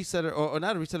think a reseller or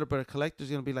not a reseller, but a collector's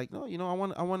gonna be like, no, I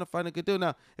want to find a good deal.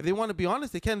 Now, if they want to be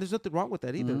honest, they can. There's nothing wrong with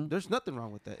that either. Mm-hmm. There's nothing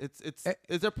wrong with that.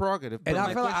 It's their prerogative. And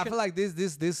But I feel like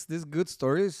this good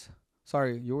stories.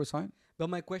 Sorry, you were saying? But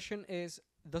my question is,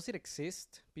 does it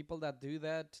exist? People that do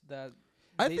that?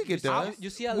 I think it does. You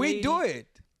see a We lady, do it.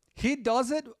 He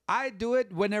does it. I do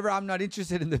it whenever I'm not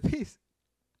interested in the piece.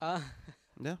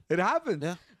 Yeah. It happens.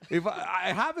 Yeah. If it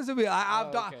happens to me,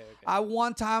 I've done. okay. I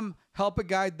one time help a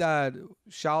guy that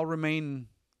shall remain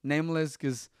nameless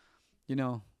because, we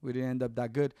didn't end up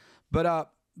that good. But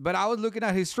I was looking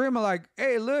at his stream and like,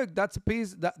 hey, look, that's a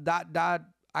piece that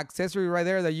accessory right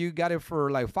there that you got it for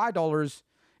like $5.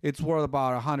 It's worth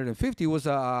about 150. It was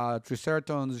a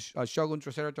Triceratops, a Shogun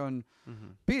Triceratops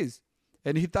piece,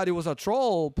 and he thought it was a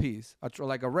troll piece,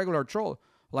 like a regular troll.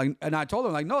 Like, and I told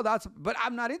him like, no, but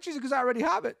I'm not interested because I already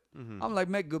have it. I'm like,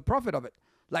 make good profit of it.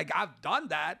 Like I've done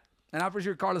that, and I'm pretty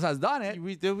sure Carlos has done it. And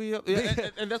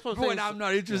that's what I'm saying. When I'm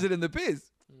not interested in the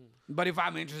piece. But if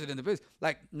I'm interested in the piece,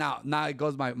 like now it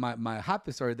goes my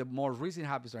happy story, the more recent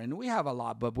happy story, and we have a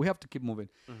lot, but we have to keep moving.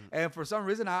 And for some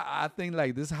reason, I think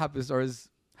like this happy stories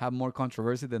have more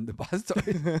controversy than the bad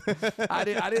stories. I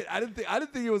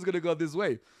didn't think it was gonna go this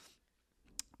way.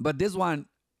 But this one,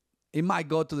 it might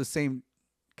go to the same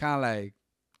kind of like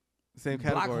same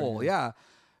black category. hole, yeah.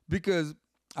 Because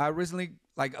I recently,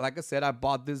 like I said, I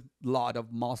bought this lot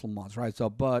of muscle mods, right? So,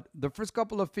 but the first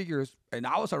couple of figures, and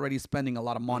I was already spending a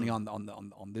lot of money on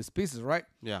these pieces, right?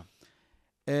 Yeah.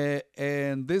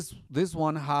 And this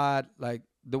one had like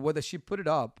the way that she put it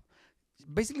up.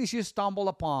 Basically, she stumbled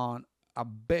upon a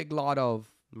big lot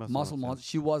of muscle mods.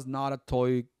 She was not a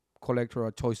toy collector or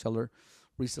a toy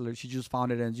reseller. She just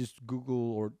found it and just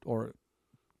Google or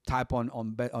type on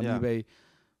eBay,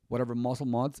 whatever muscle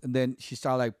mods, and then she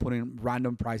started like putting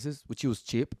random prices, which was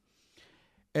cheap.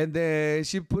 And then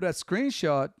she put a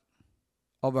screenshot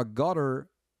of a gutter.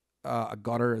 A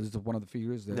gutter is one of the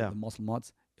figures, the muscle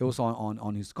mods. It was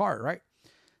on his card, right?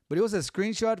 But it was a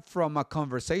screenshot from a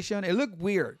conversation. It looked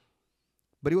weird,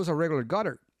 but it was a regular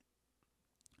gutter.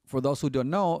 For those who don't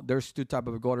know, there's two type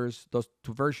of gutters, those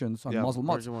two versions on muscle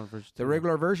mods. Version 1, version 2. The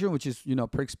regular version, which is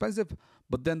pretty expensive,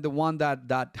 but then the one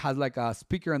that has like a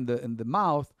speaker in the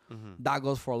mouth, that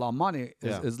goes for a lot of money.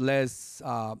 It's less.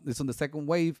 It's on the second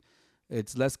wave.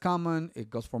 It's less common. It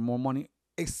goes for more money,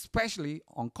 especially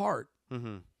on card.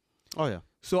 Oh yeah.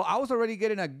 So I was already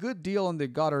getting a good deal on the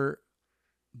gutter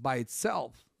by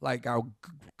itself, like a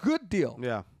good deal.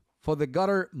 Yeah. For the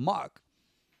gutter mug.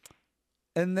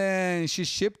 And then she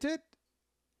shipped it.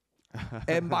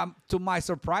 And to my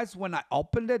surprise, when I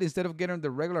opened it, instead of getting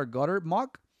the regular gutter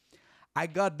mug, I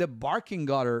got the barking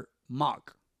gutter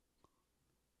mug.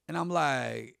 And I'm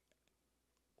like,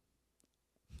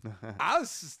 I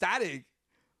was ecstatic.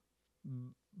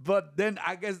 But then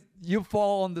I guess you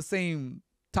fall on the same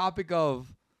topic of,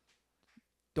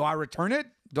 do I return it?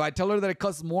 Do I tell her that it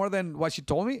costs more than what she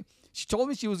told me? She told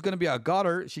me she was going to be a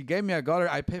gutter. She gave me a gutter.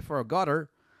 I paid for a gutter.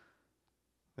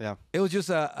 Yeah. It was just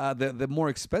the more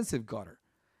expensive gutter.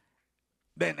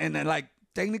 And like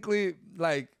technically,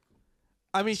 like,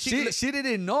 I mean, she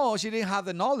didn't know. She didn't have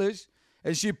the knowledge,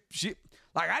 and she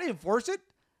like, I didn't force it.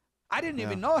 I didn't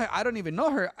even know her. I don't even know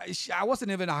her. I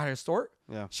wasn't even at her store.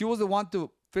 Yeah. She was the one to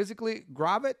physically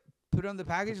grab it, put it on the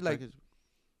package, like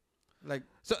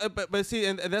So, but see,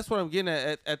 and that's what I'm getting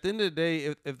at. At the end of the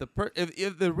day, if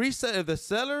the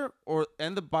seller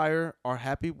and the buyer are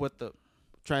happy with the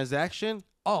transaction,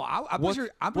 I'm pretty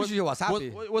sure she was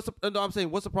happy. I'm saying,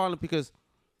 what's the problem? Because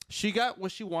she got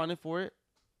what she wanted for it.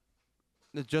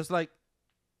 Just like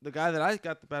the guy that I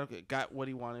got the battle kit got what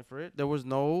he wanted for it. There was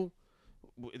no,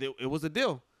 it was a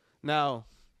deal. Now,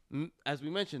 as we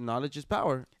mentioned, knowledge is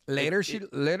power. Later she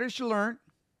learned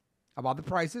about the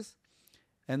prices,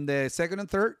 and the second and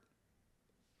third,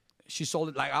 she sold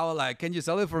it like, I was like, can you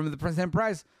sell it for the same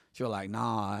price? She was like,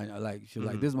 nah, she was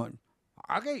like, this one.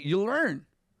 Okay, you learn.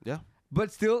 Yeah.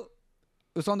 But still,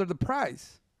 it's under the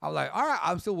price. I was like, all right,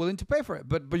 I'm still willing to pay for it.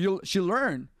 But she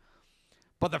learned.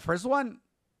 But the first one,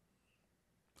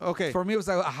 okay, for me, it was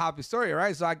like a happy story,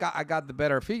 right? So I got the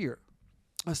better figure.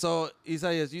 So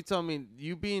Isaias, you tell me,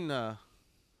 you being a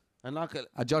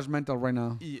judgmental right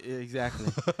now.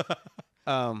 Exactly.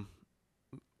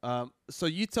 So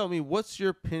you tell me, what's your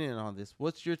opinion on this?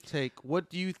 What's your take? What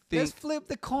do you think? Let's flip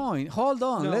the coin. Hold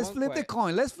on. No, Let's won't flip quite. the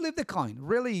coin. Let's flip the coin.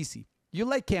 Really easy. You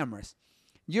like cameras.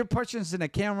 You're purchasing a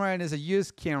camera and it's a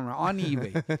used camera on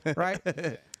eBay, right?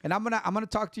 And I'm gonna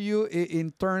talk to you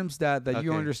in terms that you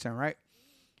Okay. understand, right?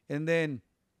 And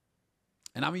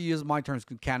I'm gonna use my terms,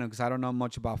 Canon, because I don't know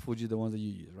much about Fuji, the ones that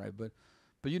you use, right? But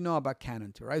you know about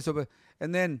Canon too, right? So,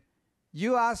 and then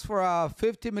you ask for a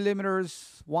 50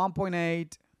 millimeters,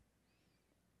 1.8,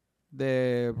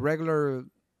 the regular.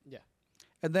 Yeah.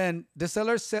 And then the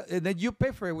seller and then you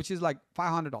pay for it, which is like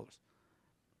 $500.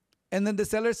 And then the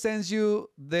seller sends you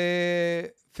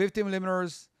the 50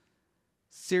 millimeters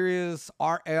series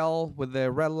RL with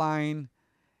the red line,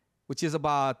 which is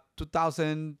about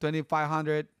 2,000,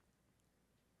 2,500.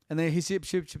 And then he ship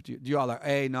to you. You are like,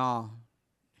 hey, no,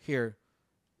 here,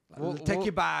 take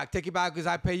it back because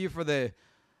I pay you for the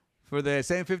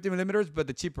same 50 millimeters, but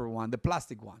the cheaper one, the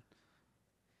plastic one.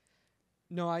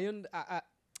 No,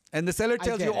 And the seller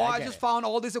tells get you, it, oh, I I get just it. found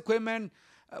all this equipment,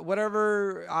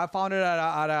 whatever. I found it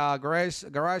at a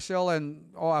garage sale, and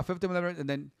a 50 millimeter. And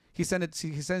then he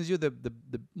sends you the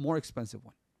more expensive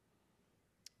one.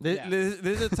 Yeah. This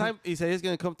is the time Isaias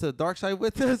going to come to the dark side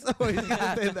with us. Or he's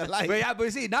gonna stay in the light? But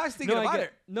you see, now he's thinking about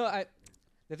it.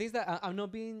 The thing is that I'm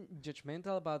not being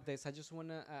judgmental about this. I just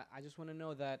wanna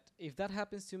know that if that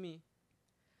happens to me,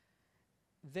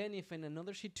 then if in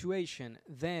another situation,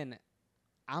 then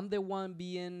I'm the one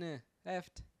being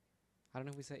effed. I don't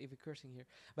know if we're cursing here,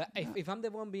 but if I'm the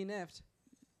one being effed,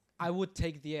 I would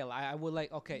take the L. I would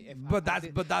like, okay. If But that's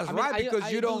I mean, right, because I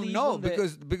you don't believe know on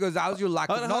the- because that was your lack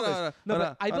of knowledge. No,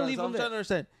 but I believe so on I'm trying to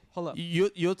understand. Hold up.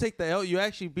 You'll take the L. You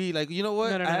actually be like, you know what?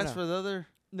 No, Ask no. for the other.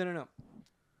 No.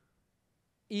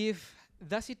 If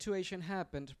that situation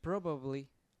happened, probably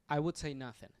I would say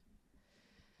nothing.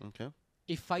 Okay.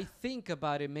 If I think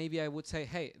about it, maybe I would say,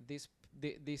 hey, this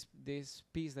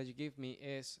piece that you give me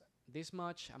is this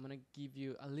much. I'm gonna give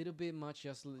you a little bit much,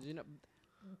 just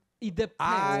it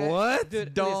depends. What?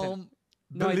 Dude, Don't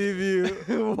No, I- believe you.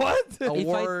 What? A If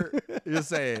I- word you're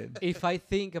saying. If I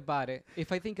think about it,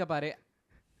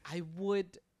 I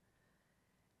would.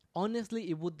 Honestly,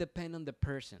 it would depend on the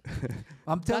person.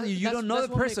 I'm telling you, you that's- don't know that's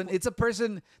the what make person. w- It's a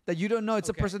person that you don't know. It's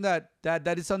a Okay. person that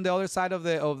is on the other side of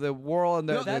the world and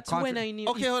the That's country. when I knew.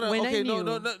 Okay, hold on. When Okay, I knew,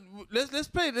 no. Let's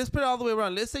play it all the way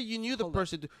around. Let's say you knew the Hold on.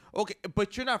 person. Okay,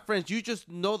 but you're not friends. You just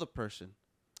know the person.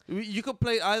 You could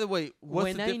play either way. What's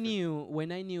when the I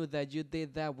difference? knew that you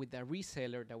did that with a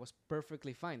reseller, that was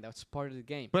perfectly fine. That's part of the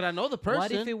game. But I know the person.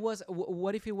 What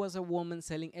if it was a woman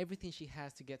selling everything she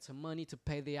has to get some money to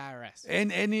pay the IRS?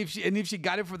 And if she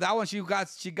got it for that one, she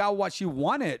got what she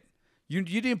wanted. You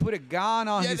didn't put a gun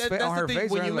on Yeah, his that's on her the thing.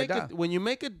 face or anything like that. When you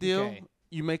make a deal, Okay.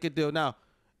 you make a deal. Now,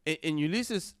 in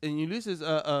Ulysses,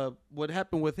 what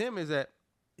happened with him is that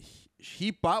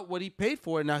he bought what he paid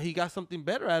for, and now he got something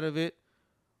better out of it.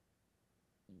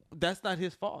 That's not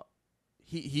his fault.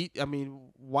 I mean,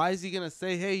 why is he gonna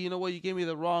say, "Hey, you know what? You gave me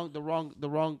the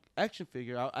wrong action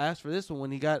figure. I asked for this one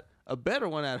when he got a better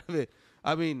one out of it."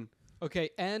 I mean,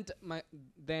 Okay, and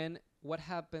then what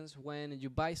happens when you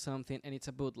buy something and it's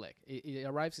a bootleg? It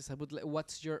arrives as a bootleg.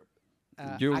 What's your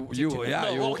attitude?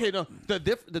 no.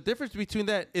 The difference between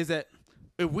that is that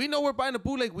if we know we're buying a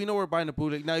bootleg, we know we're buying a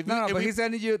bootleg. Now, if No, if but we- he's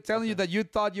telling you that you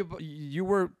thought you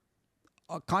were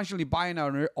constantly buying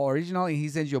an original, and he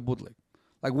sends you a bootleg.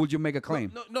 Like, would you make a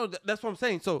claim? No, that's what I'm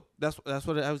saying. So that's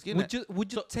what I was getting Would at. you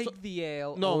So- take the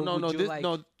L? No, or no, would no, you like,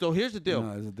 no. So here's the deal.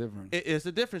 No, it's a difference. It's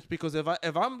a difference because if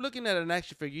I'm looking at an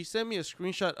action figure, you send me a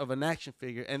screenshot of an action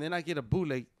figure, and then I get a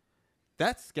bootleg.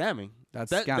 That's scamming. That's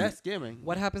That's scamming. scamming.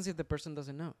 What happens if the person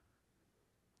doesn't know?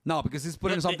 No, because he's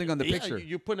putting something on the picture.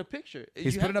 You're putting a picture.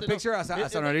 He's You putting have a to know. picture as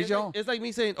an original. It's like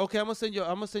me saying, okay, I'm gonna send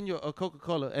you a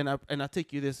Coca-Cola, and I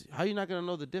take you this. How you not gonna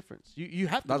know the difference? You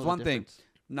have to. That's know one the thing. difference.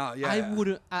 No, yeah.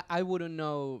 I wouldn't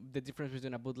know the difference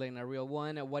between a bootleg and a real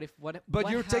one. What if what? But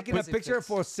what you're taking a happens if picture it's-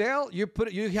 for sale. You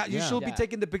Yeah. should be Yeah.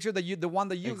 taking the picture the one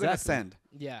that you're gonna Exactly. send.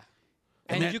 Yeah,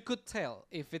 And and then- you could tell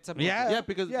if it's a Yeah. bootleg. Yeah,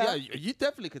 because Yeah. you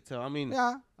definitely could tell. I mean,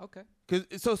 Yeah. Okay.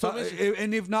 because so So,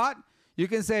 and if not, you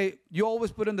can say you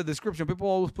always put in the description. People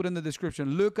always put in the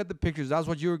description. Look at the pictures. That's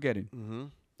what you're getting.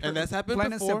 and that's happened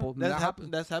Plain and before. simple.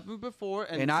 That's happened before.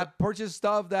 And I purchased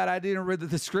stuff that I didn't read the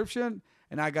description,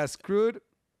 and I got screwed.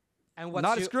 And what's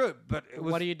Not you- screwed, but it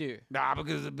was what do you do? nah,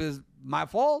 because it was my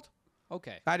fault.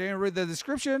 Okay. I didn't read the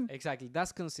description. Exactly.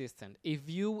 That's consistent. If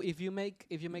you make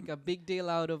a big deal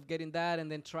out of getting that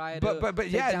and then try to But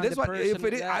take yeah, down this the one, person if it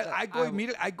with is, that, I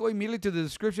go immediately to the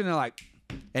description and like,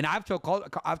 and I've told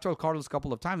Carlos a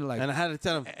couple of times like, and I had to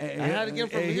tell him. I had to get him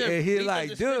from and here. He's Read the like,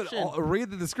 dude, description." read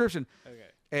the description.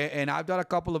 Okay. And I've done a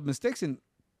couple of mistakes and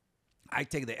I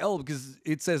take the L because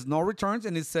it says no returns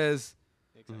and it says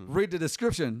read the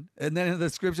description, and then in the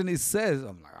description it says,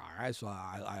 I'm like, all right, so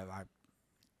I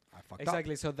fucked up.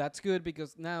 Exactly. So that's good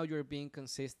because now you're being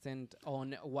consistent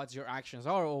on what your actions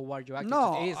are or what your actions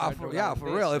No, is. for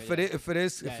real. If it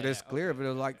is Yeah, clear, if it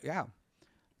is like, yeah.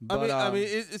 I But,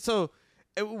 mean, so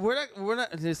we're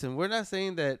not. Listen, we're not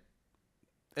saying that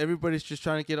everybody's just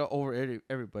trying to get over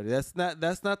everybody. That's not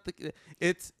the.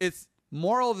 It's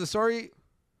moral of the story: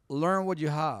 learn what you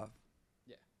have.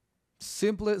 Yeah.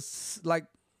 Simplest, like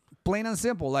plain and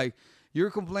simple. Like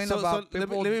you're complaining So about let me-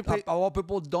 people let me play- about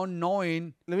people don't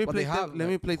knowing let me what play they have. let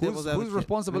me play devil's advocate. Whose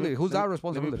responsibility? Let me- Who's let our me-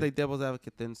 responsibility? Let me play devil's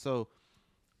advocate then. So,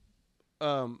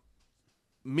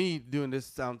 me doing this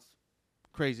sounds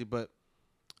crazy, but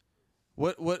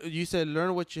what you said,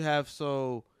 learn what you have.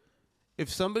 So, if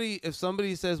somebody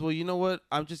says, well, you know what,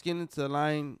 I'm just getting into the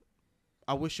line.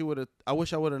 I wish I would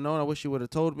have known. I wish you would have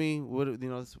told me.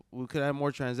 We could have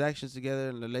more transactions together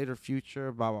in the later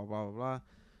future. Blah blah blah blah blah.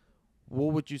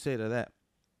 What would you say to that?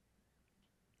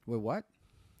 Wait, what?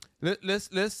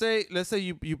 Let's say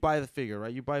you buy the figure,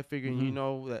 right? You buy a figure and you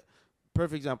know that.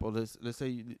 Perfect example. Let's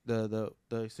say the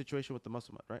situation with the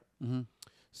muscle man, right? Mm-hmm.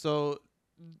 So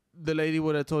the lady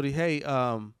would have told you, hey,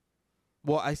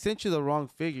 well, I sent you the wrong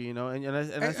figure,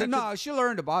 I sent No, she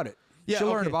learned about it. Yeah, she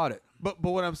learned okay. about it But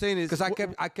what I'm saying is because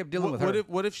I kept dealing with her.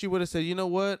 What if she would have said, you know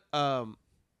what?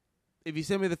 If you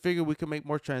send me the figure, we can make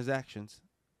more transactions.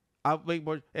 I'll make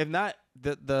more. If not,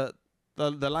 the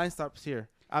line stops here.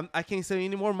 I can't say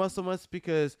any more muscle months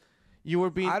because you were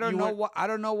being. I don't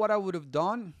know what I would have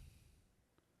done.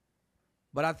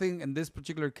 But I think in this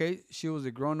particular case, she was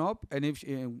a grown up, and if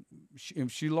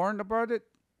she learned about it,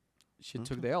 she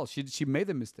took the L. She made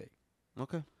the mistake.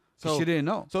 Okay. So she didn't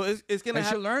know. So it's gonna And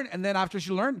she learned, and then after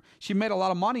she learned, she made a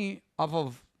lot of money off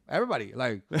of everybody.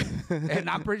 Like, and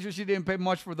I'm pretty sure she didn't pay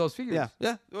much for those figures.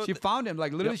 Yeah. Well, She found him,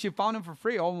 like literally, she found him for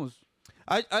free almost.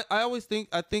 I always think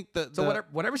that So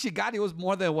whatever she got, it was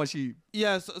more than what she.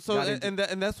 Yeah, so got into.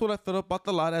 and that's what I felt about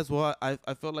the lot as well. I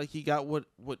felt like he got what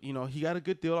he got a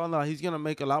good deal on the lot. He's gonna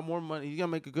make a lot more money. He's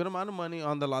gonna make a good amount of money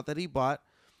on the lot that he bought.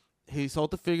 He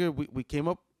sold the figure. We came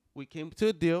to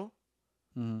a deal.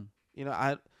 Mm-hmm.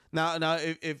 Now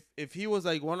if he was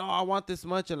like, well, no, I want this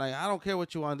much, and like I don't care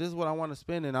what you want. This is what I want to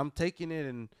spend, and I'm taking it.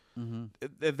 And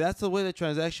if that's the way the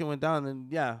transaction went down, then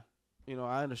yeah,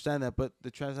 I understand that. But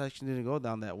the transaction didn't go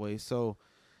down that way. So,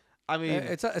 I mean,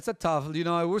 It's a tough.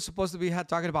 We're supposed to be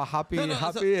talking about happy, No,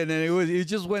 and then it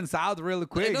just went south really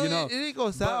quick. it didn't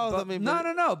go south. But, I mean,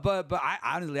 no. But I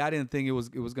honestly, I didn't think it was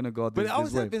gonna go. But it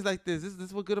always way. happens like this. This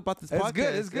is what's good about this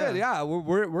podcast. It's good. Yeah,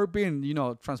 we're being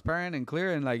transparent and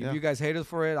clear. And like, if you guys hate us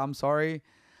for it, I'm sorry.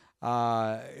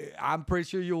 I'm pretty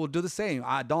sure you will do the same.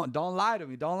 Don't lie to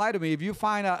me. Don't lie to me. If you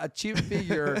find a cheap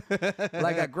figure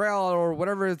like a Grail or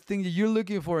whatever thing that you're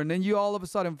looking for, and then you all of a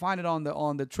sudden find it on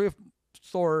the thrift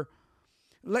store.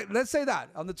 Let's say that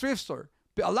on the thrift store,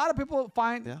 a lot of people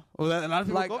find Yeah. Well, a lot of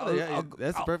people go there. Yeah,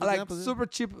 that's a perfect like example. super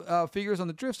cheap figures on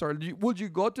the thrift store. Would you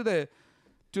go to the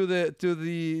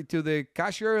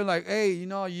cashier and like, hey,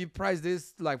 you price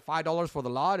this like $5 for the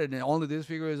lot, and then only this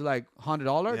figure is like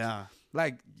 $100? Yeah.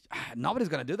 Like nobody's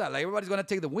gonna do that. Like everybody's gonna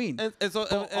take the win. And so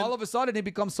So all of a sudden it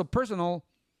becomes so personal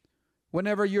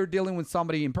whenever you're dealing with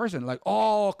somebody in person. Like,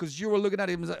 oh, because you were looking at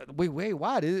him. Like, wait,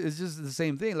 what? It's just the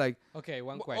same thing. Like, Okay,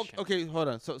 one question. Okay, hold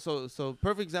on. So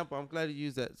perfect example. I'm glad you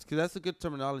used that because that's a good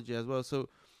terminology as well. So,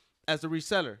 as a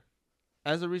reseller,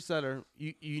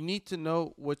 you need to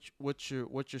know what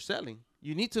you're selling.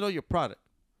 You need to know your product.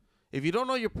 If you don't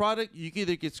know your product, you can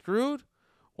either get screwed,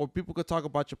 or people could talk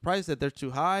about your price that they're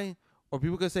too high, or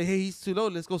people can say, hey, he's too low,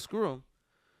 let's go screw him.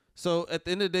 So at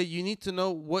the end of the day, you need to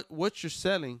know what you're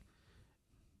selling.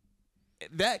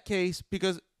 In that case,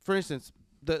 because for instance,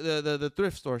 the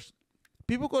thrift stores,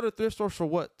 people go to thrift stores for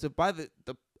what? To buy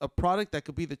a product that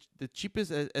could be the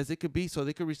cheapest as it could be, so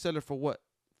they could resell it for what?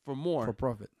 For more. For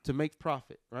profit. To make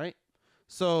profit, right?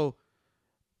 So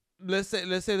let's say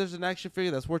there's an action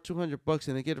figure that's worth $200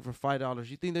 and they get it for $5.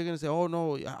 You think they're gonna say, oh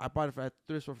no, I bought it at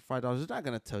the thrift store for $5? They're not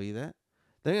gonna tell you that.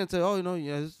 They're gonna say, oh,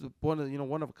 this is one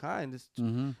of a kind. This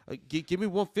give me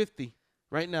 $150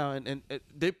 right now, and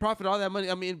they profit all that money.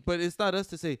 I mean, but it's not us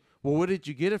to say, well, where did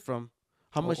you get it from?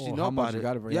 How much do you know about it?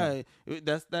 Got it for,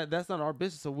 that's not our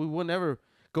business. So we will never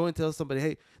go and tell somebody,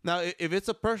 hey. Now, if it's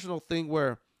a personal thing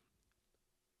where,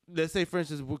 let's say, for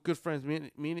instance, we're good friends, me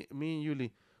and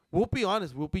Yuli, we'll be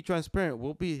honest. We'll be transparent.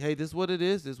 We'll be, hey, this is what it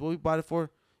is. This is what we bought it for.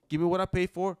 Give me what I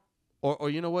paid for, or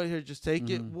you know what? Here, just take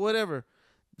it, whatever.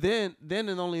 Then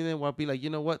and only then will I be like, you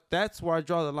know what? That's where I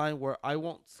draw the line where I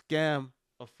won't scam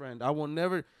a friend. I will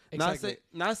never. Exactly.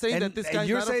 Not saying that this guy's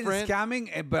you're not saying a friend.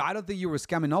 Scamming, but I don't think you were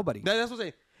scamming nobody. That's what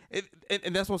I'm saying.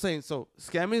 And that's what I'm saying. So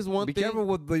scamming is one thing. Be careful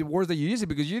with the words that you use,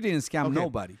 because you didn't scam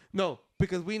nobody. No,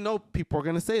 because we know people are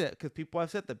gonna say that because people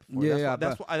have said that before.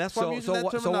 That's why I'm using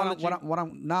that terminology. So what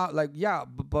I'm now like,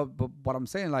 but what I'm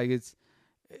saying, like, it's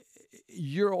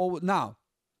you're always now.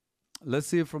 Let's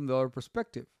see it from the other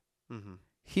perspective. Mm-hmm.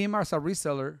 Him as a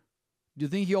reseller, do you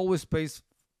think he always pays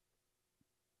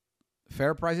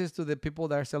fair prices to the people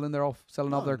that are selling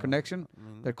off their connection,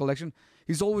 their collection?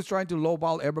 He's always trying to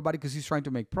lowball everybody because he's trying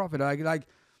to make profit. Like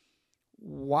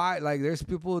why? Like, there's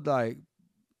people like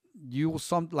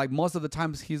most of the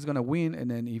times he's gonna win, and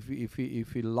then if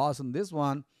he lost on this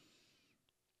one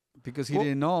because he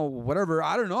didn't know whatever.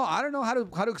 I don't know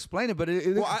how to explain it, but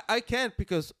I can't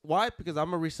because why? Because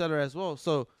I'm a reseller as well.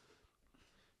 So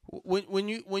when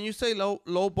you say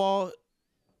low ball,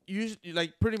 you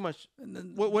like pretty much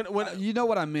when you know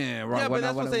what I mean, right? Yeah, but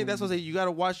that's what I'm saying. That's what I'm saying. You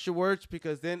gotta watch your words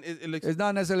because then it looks. It's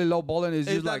not necessarily low balling. It's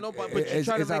just like, but you're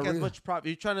trying to make as much profit.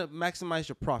 You're trying to maximize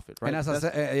your profit, right? And as I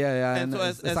said, yeah. And so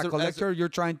as a collector, you're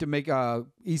trying to make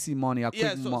easy money,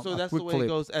 so that's the way it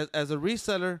goes. As a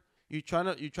reseller, you try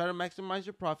to maximize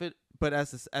your profit, but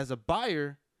as a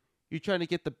buyer, you're trying to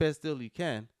get the best deal you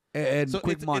can. And so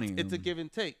quick money. It's a give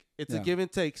and take. It's a give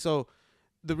and take. So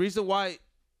the reason why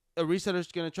a reseller is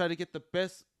going to try to get the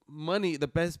best money, the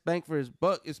best bang for his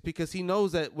buck, is because he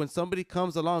knows that when somebody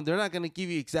comes along, they're not going to give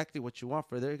you exactly what you want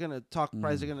for. They're going to talk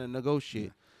price. They're going to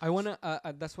negotiate. I wanna.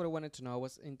 That's what I wanted to know. I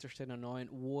was interested in knowing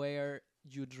where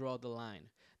you draw the line.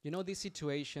 You know, these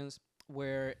situations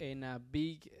where in a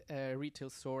big retail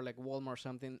store like Walmart or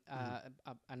something,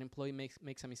 an employee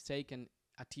makes a mistake, and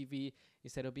a TV,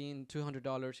 instead of being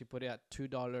 $200, you put it at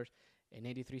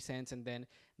 $2.83, and then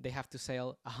they have to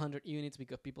sell 100 units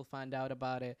because people find out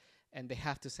about it, and they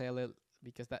have to sell it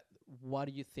because that. What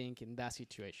do you think in that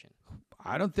situation?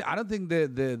 I don't think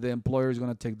the employer is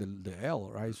gonna take the L,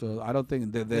 right? So I don't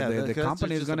think the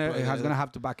company is gonna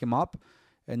have to back him up,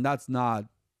 and that's not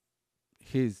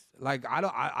his. Like,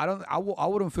 I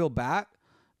wouldn't feel bad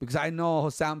because I know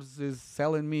Sam's is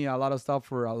selling me a lot of stuff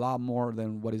for a lot more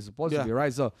than what it's supposed to be,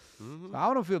 right? So, so I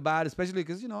wouldn't feel bad, especially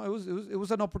because it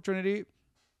was an opportunity,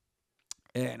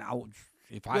 and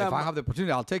if I have the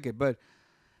opportunity, I'll take it. But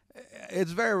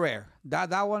it's very rare.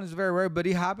 That one is very rare, but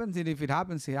it happens, and if it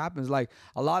happens, it happens. Like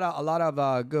a lot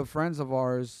of good friends of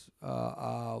ours.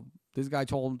 This guy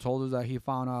told us that he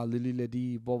found a Lily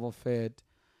Ledy Boba Fett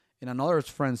in another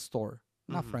friend's store,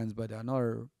 not friends, but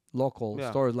another local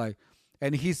store, like.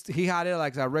 And he had it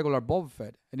like a regular Boba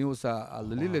Fett, and it was a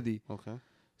Lily Ledy. Okay.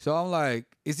 So I'm like,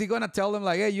 is he gonna tell them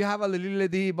like, hey, you have a Lily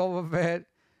Ledy Boba Fett,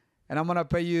 and I'm gonna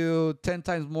pay you 10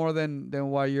 times more than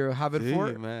what you have it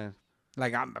for? Man.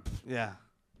 Like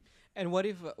And what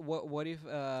if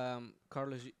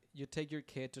Carlos, you take your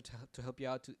kid to help you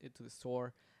out to the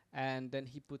store, and then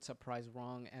he puts a price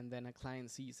wrong, and then a client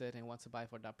sees it and wants to buy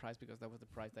for that price because that was the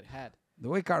price that it had. The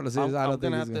way Carlos is, I'm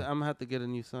gonna have to get a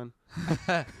new son.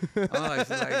 Like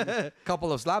a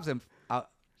couple of slaps and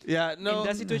yeah, no. In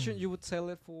that situation, you would sell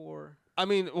it for. I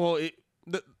mean, well,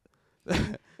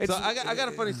 so I got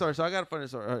a funny story.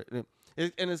 All right.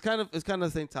 And it's kind of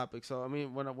the same topic. So I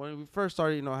mean, when we first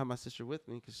started, I had my sister with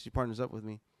me because she partners up with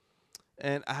me,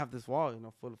 and I have this wall,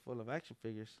 full of action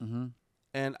figures. Mm-hmm.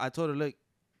 And I told her, look,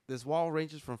 this wall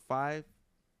ranges from $5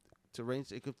 to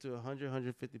it up to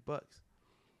 $100, $150.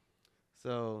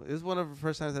 So this is one of the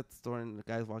first times at the store, and the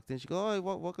guys walked in. She goes,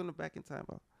 "Oh, welcome to Back in Time."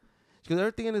 She goes,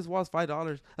 "Everything in this wall is $5."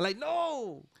 I'm like,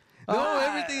 no,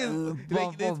 everything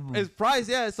is priced.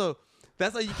 Yeah. So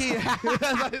That's like you can't.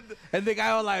 And the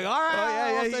guy was like, all right. Oh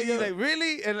yeah, I'll yeah. take He's it. like,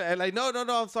 really? And like, no.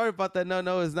 I'm sorry about that.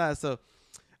 No, it's not. So,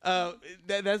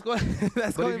 that's going.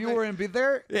 That's But going. if you were in be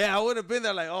there, yeah, I would have been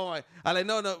there. Like, oh my. I like,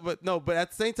 no. But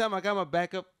at the same time, I got my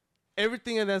backup.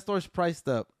 Everything in that store is priced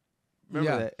up.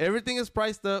 Remember Yeah. that. Everything is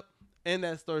priced up in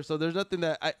that store. So there's nothing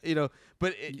that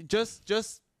But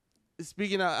just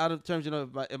speaking out of terms,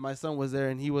 if my son was there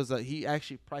and he was he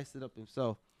actually priced it up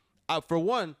himself. For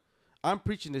one, I'm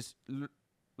preaching this.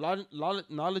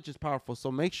 Knowledge is powerful,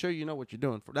 so make sure you know what you're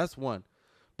doing. That's one.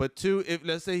 But two, if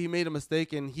let's say he made a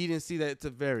mistake and he didn't see that it's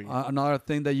a variant. another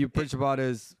thing that you preach about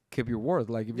is keep your word.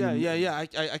 Like if Yeah.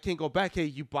 I can't go back. Hey,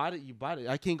 you bought it.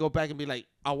 I can't go back and be like,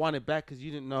 I want it back because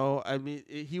you didn't know. I mean,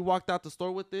 he walked out the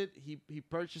store with it. He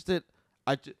purchased it.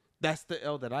 That's the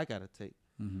L that I gotta take,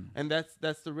 and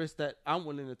that's the risk that I'm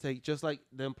willing to take. Just like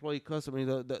the employee customer,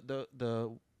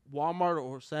 the Walmart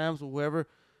or Sam's or whoever,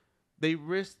 they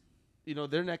risk,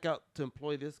 their neck out to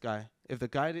employ this guy. If the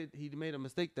guy he made a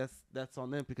mistake, that's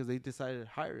on them because they decided to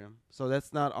hire him. So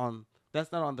that's not on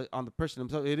the person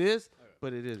himself. It is,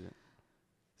 but it isn't.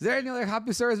 Is there any other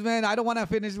happy stories, man? I don't want to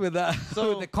finish with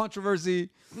with the controversy.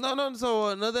 No. So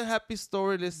another happy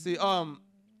story. Let's see.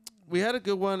 We had a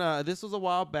good one. This was a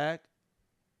while back,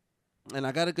 and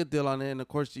I got a good deal on it. And of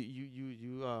course,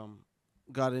 you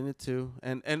got in it too.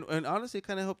 And honestly, it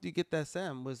kind of helped you get that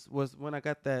Sam was when I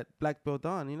got that Black Bill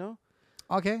Dawn.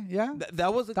 Okay, yeah.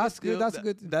 That was a That's good. good. That's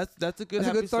good. That's a good. That's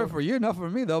a good story for you, not for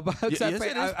me though. But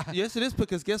Yes, it is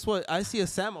because guess what? I see a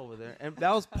Sam over there, and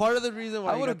that was part of the reason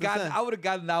why I would have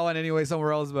gotten that one anyway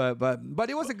somewhere else. But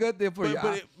it was a good deal for you.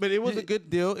 But it was a good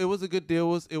deal. It was a good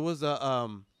deal. It was a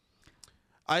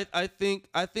I think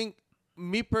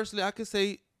me personally, I could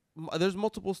say there's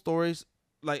multiple stories.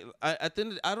 Like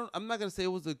I'm not gonna say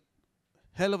it was a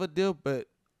hell of a deal, but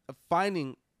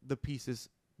finding the pieces,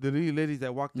 the little ladies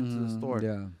that walked into the store.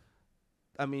 Yeah.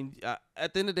 I mean,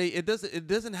 at the end of the day, it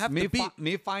doesn't have to be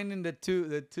me finding the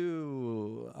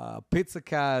two Pizza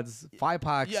Cats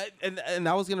 5-packs. Yeah, and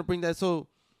I was gonna bring that. So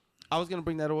I was gonna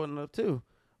bring that one up too.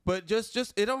 But just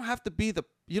it don't have to be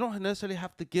you don't necessarily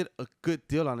have to get a good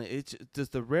deal on it. It's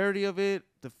just the rarity of it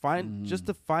just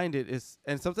to find it is.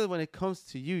 And sometimes when it comes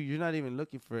to you, you're not even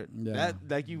looking for it. Yeah.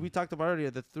 We talked about earlier,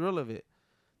 the thrill of it.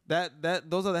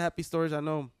 Those are the happy stories. I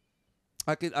know.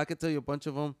 I could tell you a bunch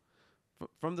of them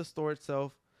from the store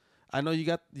itself. I know you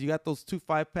got those 2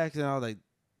 5-packs, and I was like,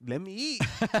 let me eat.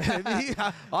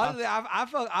 Honestly,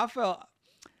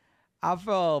 I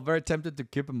felt very tempted to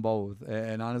keep them both,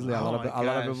 and honestly, a lot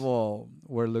of people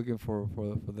were looking for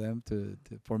them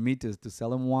for me to sell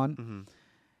them one.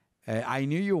 I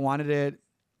knew you wanted it.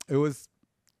 It was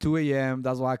 2 a.m.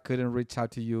 That's why I couldn't reach out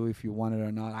to you if you wanted it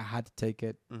or not. I had to take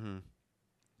it.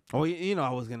 Oh, I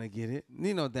was gonna get it.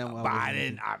 Damn well. But I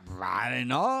didn't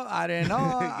know.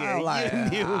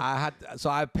 So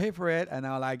I paid for it, and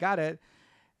I was like, got it,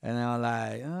 and I was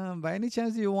like, by any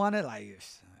chance do you want it? Like,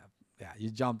 yeah, you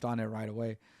jumped on it right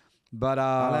away. But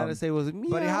all I had to say was, meow.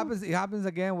 But it happens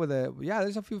again with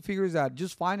there's a few figures that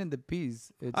just finding the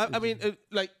piece. Okay,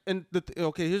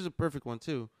 here's a perfect one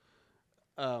too.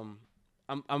 I'm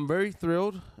very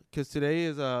thrilled because today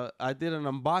is I did an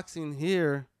unboxing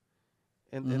here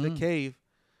in the cave,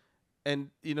 and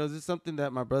this is something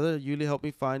that my brother Yuli helped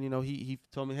me find. He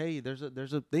told me, hey, there's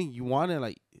a thing you want it,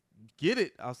 like, get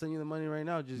it. I'll send you the money right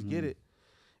now. Just get it.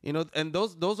 And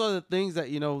those are the things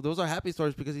that those are happy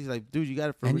stories because he's like, dude, you got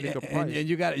it for a really good price, and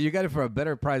you got it for a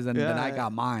better price than I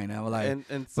got mine. I was like,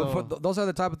 and so those are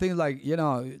the type of things like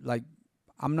like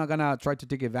I'm not gonna try to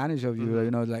take advantage of you.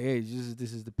 Like, hey,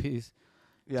 this is the piece.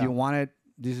 Yeah. Do you want it?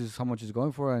 This is how much it's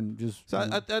going for, and just. So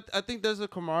I think there's a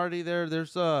camaraderie there.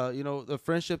 There's the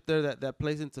friendship there that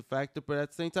plays into factor. But at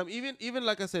the same time, even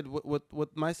like I said, with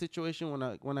my situation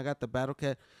when I got the Battle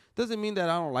Cat, doesn't mean that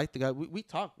I don't like the guy. We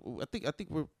talk. I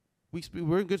think we're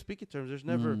in good speaking terms. There's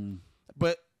never,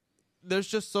 but there's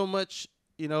just so much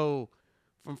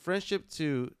from friendship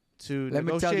to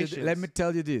negotiations. Let me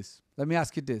tell you this. Let me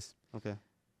ask you this. Okay.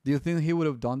 Do you think he would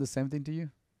have done the same thing to you?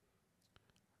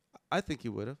 I think he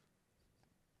would have.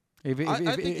 If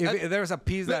there's a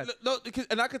piece that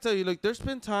and I can tell you, there's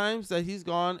been times that he's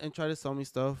gone and tried to sell me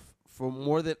stuff for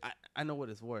more than I know what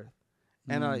it's worth,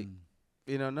 and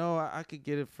no, I could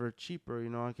get it for cheaper.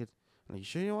 I could. Like, you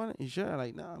sure you want it? You sure? I'm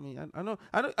like, no. I mean, I know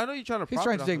you're trying to. He's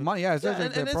trying to take money. Yeah,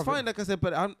 and it's fine. Like I said,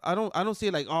 but I don't see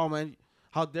it like, oh man,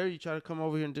 how dare you try to come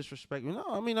over here and disrespect me? No,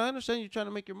 I mean, I understand you're trying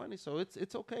to make your money, so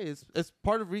it's okay. It's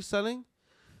part of reselling.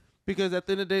 Because at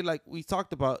the end of the day, like we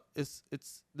talked about,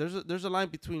 there's a line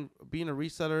between being a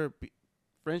reseller,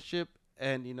 friendship,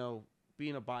 and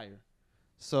being a buyer.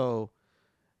 So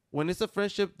when it's a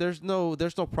friendship, there's no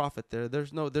profit there.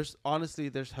 There's honestly,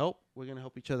 there's help. We're gonna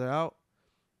help each other out,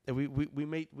 and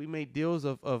we made deals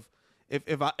of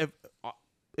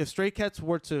if Stray Cats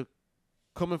were to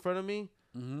come in front of me,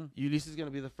 Ulysses is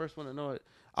gonna be the first one to know it.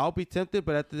 I'll be tempted,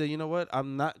 but at the day, you know what?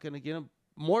 I'm not gonna get him.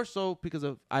 More so because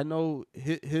of I know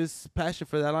his passion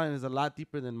for that line is a lot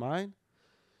deeper than mine.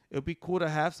 It would be cool to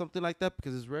have something like that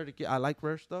because it's rare to get. I like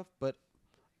rare stuff, but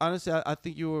honestly, I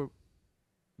think you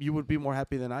would be more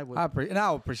happy than I would. I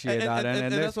appreciate that,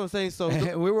 and that's what I'm saying. So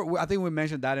I think we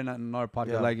mentioned that in another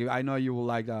podcast. Yeah. Like I know you will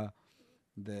like the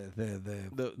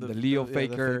Leo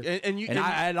Faker,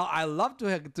 I love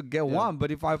to get one,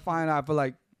 but if I find I feel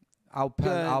like I'll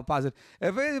pass it.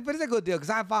 If it's a good deal, because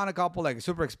I found a couple like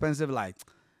super expensive, like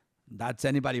that's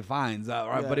anybody finds,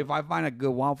 right? But if I find a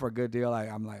good one for a good deal, like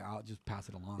I'm like I'll just pass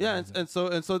it along. Yeah, and so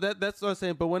that's what I'm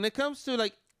saying. But when it comes to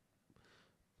like,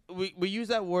 we use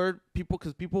that word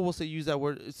because people will say use that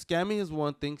word. Scamming is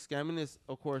one thing. Scamming is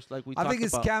of course like we. I think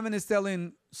it's scamming is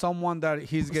telling someone that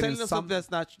he's getting something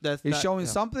he's showing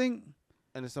something,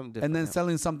 and it's something different, and then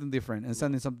selling something different and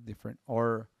selling something different,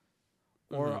 or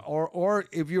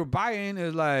if you're buying,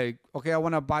 it's like, okay, I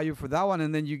want to buy you for that one,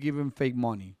 and then you give him fake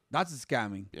money. That's a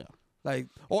scamming. Yeah. Like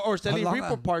or selling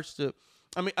repo parts to.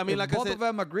 I mean, like both I said, of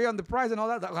them agree on the price and all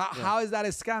that. How is that a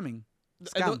scamming?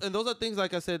 And those are things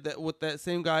like I said that with that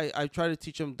same guy, I try to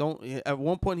teach him. Don't. At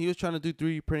one point, he was trying to do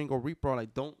 3D printing or repro.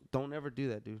 Like, don't ever do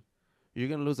that, dude. You're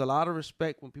gonna lose a lot of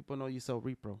respect when people know you sell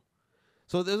repro.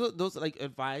 So there's those like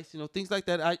advice, things like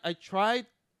that. I tried.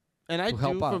 And I do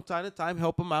from time to time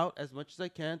help him out as much as I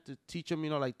can to teach him,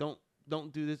 like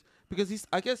don't do this because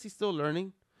I guess he's still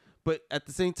learning, but at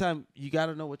the same time you got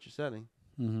to know what you're selling.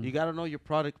 You got to know your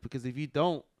product because if you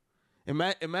don't,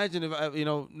 imagine if I,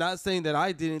 not saying that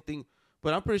I did anything,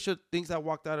 but I'm pretty sure things I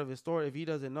walked out of his store if he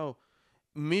doesn't know.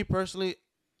 Me personally,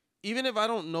 even if I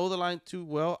don't know the line too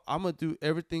well, I'm gonna do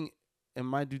everything in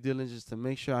my due diligence to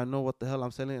make sure I know what the hell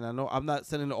I'm selling, and I know I'm not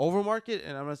selling the over market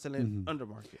and I'm not selling under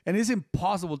market. And it's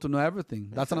impossible to know everything.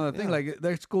 That's another thing. Like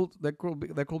there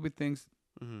could be things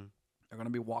they're gonna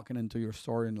be walking into your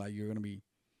store and like you're gonna be,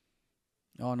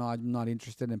 oh no, I'm not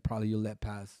interested, and probably you'll let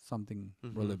pass something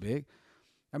really big.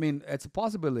 I mean, it's a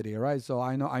possibility, right? So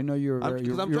I know you're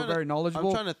very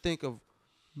knowledgeable. I'm trying to think of,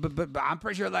 but I'm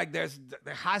pretty sure like there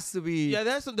has to be. Yeah,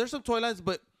 there's some toy lines,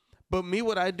 but me,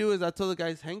 what I do is I tell the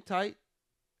guys, hang tight.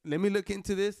 Let me look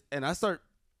into this, and I start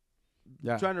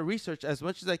trying to research as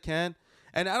much as I can.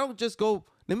 And I don't just go,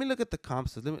 let me look at the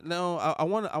comps. I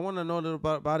want to know a little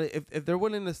about it. If they're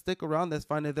willing to stick around, that's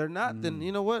fine. If they're not, then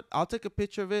you know what? I'll take a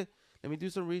picture of it. Let me do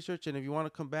some research, and if you want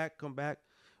to come back.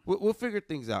 We'll figure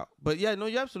things out. But yeah, no,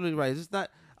 you're absolutely right. It's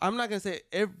not. I'm not gonna say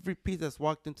every piece that's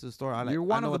walked into the store. You're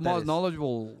one of the most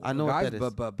knowledgeable I know guys,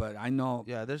 what that is. but I know.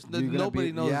 Yeah, there's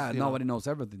nobody knows. Yeah, nobody knows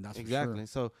everything. That's exactly. For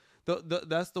sure. So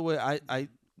that's the way I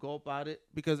go about it,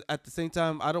 because at the same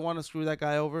time I don't want to screw that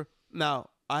guy over. Now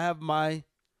I have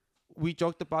we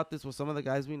joked about this with some of the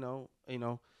guys we know,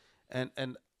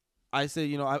 and I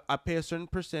say, I pay a certain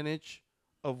percentage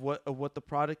of what the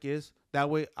product is. That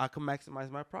way I can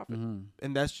maximize my profit,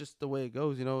 and that's just the way it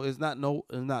goes. It's not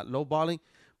lowballing,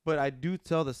 but I do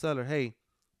tell the seller, hey,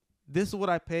 this is what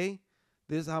I pay.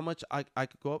 This is how much I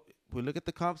could go up. We look at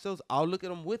the comp sales. I'll look at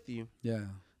them with you. Yeah.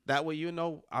 That way,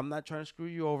 I'm not trying to screw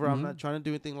you over. I'm not trying to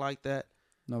do anything like that.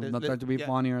 No, not trying to be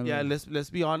funny or yeah. Let's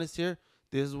be honest here.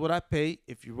 This is what I pay.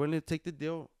 If you're willing to take the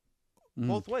deal,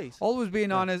 both ways. Always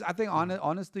being honest. I think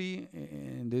honesty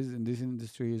in this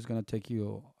industry is gonna take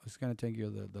you. It's gonna take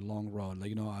you the long road.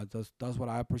 Like that's what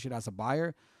I appreciate as a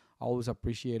buyer. I always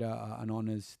appreciate an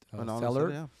honest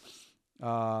seller.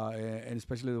 And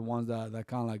especially the ones that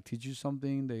kind of like teach you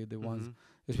something. The ones.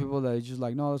 There's people that are just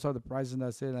like, no, those are the prices and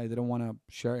that's it. Like they don't want to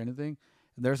share anything.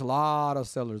 And there's a lot of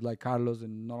sellers like Carlos,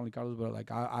 and not only Carlos, but like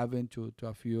I've been to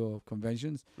a few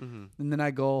conventions, and then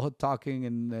I go talking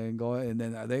and then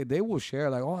they will share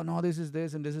like, oh no, this is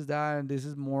this and this is that and this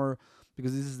is more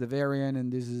because this is the variant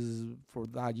and this is for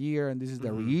that year and this is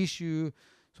the reissue.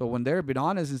 So when they're being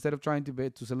honest, instead of trying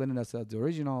to sell it as the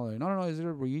original, like, no, is it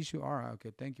a reissue? All right,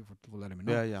 okay, thank you for letting me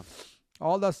know. Yeah.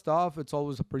 All that stuff, it's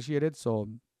always appreciated. So.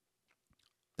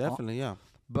 Definitely, yeah.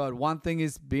 But one thing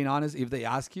is being honest if they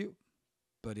ask you,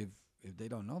 but if they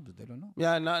don't know, they don't know.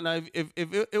 Yeah, no. If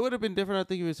it would have been different, I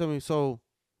think if you told me, so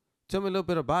tell me a little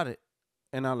bit about it,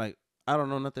 and I'm like, I don't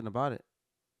know nothing about it,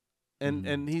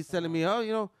 and he's telling me,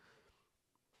 oh,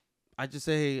 I just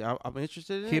say, hey, I'm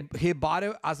interested in it. He bought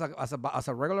it as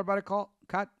a regular bottle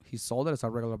cat. He sold it as a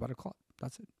regular bottle cat.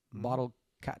 That's it, bottle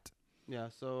cat. Yeah,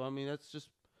 so I mean that's just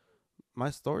my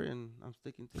story, and I'm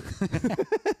sticking to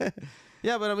it.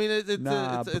 Yeah, but I mean, it was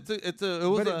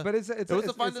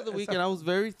a find of the week, and I was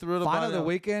very thrilled about it. Find of the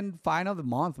weekend, find of the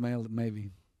month,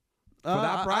 maybe. For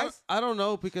that price? I don't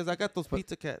know because I got those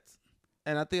pizza cats,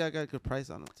 and I think I got a good price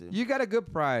on them too. You got a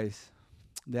good price.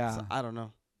 Yeah. So, I don't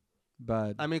know,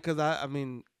 but I mean, because I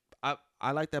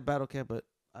like that battle cat, but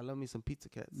I love me some pizza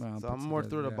cats, so I'm more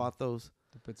thrilled about those.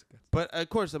 The pizza cats. But of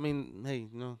course, I mean, hey,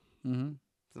 Mm-hmm.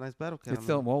 it's a nice battle cat. It's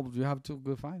still you have two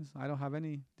good finds. I don't have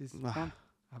any this month. I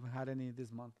haven't had any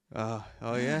this month. Oh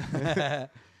yeah.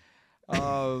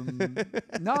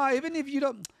 No, even if you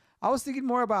don't, I was thinking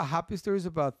more about happy stories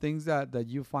about things that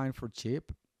you find for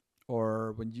cheap,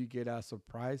 or when you get a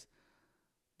surprise.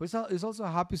 But it's also a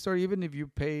happy story even if you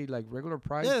pay like regular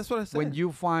price. Yeah, that's what I said. When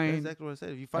you find that's exactly what I said.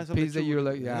 If you find a something piece that you're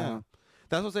like, yeah.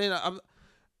 That's what I'm saying.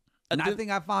 I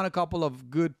think I found a couple of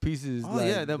good pieces. Oh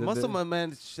yeah, the Muscle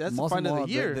Man. That's the find of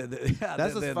the year.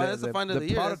 That's the find of the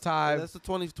year. Prototype. That's the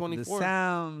 2024. The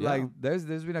sound. Like there's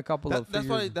been a couple of.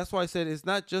 That's why I said it's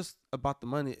not just about the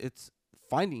money. It's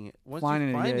finding it. Once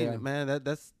you're finding it, man,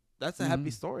 that's a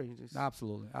happy story.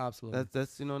 Absolutely.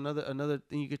 That's another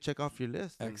thing you could check off your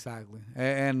list. Exactly.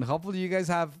 And hopefully you guys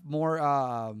have more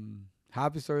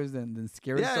happy stories than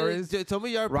scary stories. Tell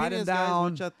me your opinions, guys,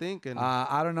 what y'all think. And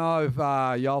I don't know if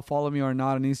y'all follow me or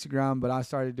not on Instagram, but I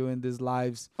started doing these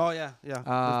lives. Oh yeah.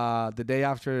 The day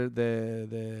after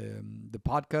the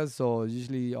podcast, so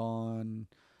usually on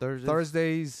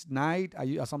Thursdays night.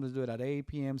 I sometimes do it at 8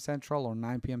 p.m. Central or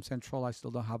 9 p.m. Central. I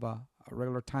still don't have a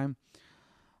regular time.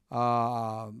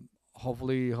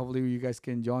 Hopefully you guys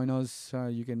can join us.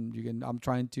 You can. I'm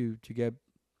trying to get a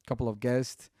couple of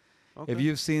guests. Okay. If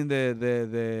you've seen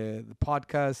the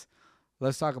podcast,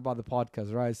 let's talk about the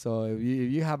podcast, right? So if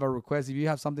you have a request, if you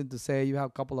have something to say, you have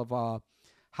a couple of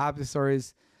happy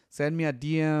stories, send me a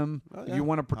DM. Oh, yeah. If you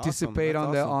want to participate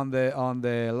on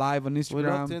the live on Instagram. We'd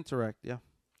love to interact. Yeah.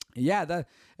 Yeah, that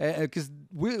because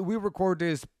we record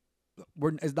this.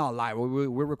 It's not live.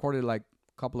 We recorded like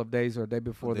a couple of days or a day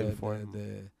before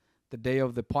the day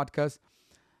of the podcast.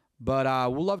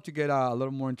 But we'd love to get a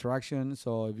little more interaction.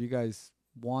 So if you guys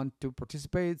want to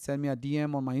participate, send me a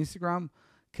DM on my Instagram,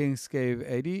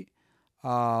 Kingscave80,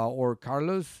 or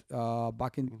Carlos,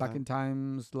 back in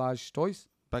time / toys,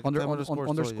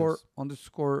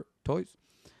 underscore toys.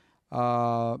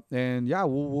 And yeah,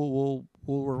 we'll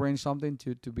arrange something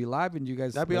to be live, and you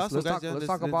guys. That'd be awesome. Let's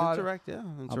talk about interact.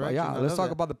 Let's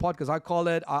talk about the podcast. I call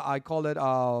it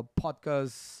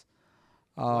podcast.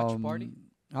 Watch party.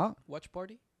 Huh? Watch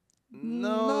party.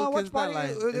 No, watch party.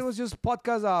 It was just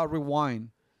podcast rewind.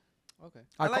 Okay.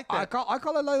 I like that. I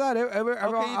call it like that. I'm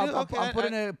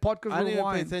putting a podcast rewind. I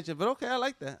didn't pay attention, but okay, I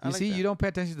like that. You don't pay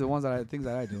attention to the things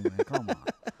that I do, man. Come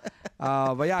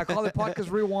on. But yeah, I call it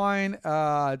podcast rewind.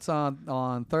 It's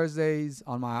on Thursdays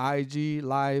on my IG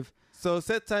live. So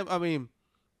set time. I mean,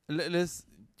 let's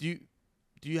do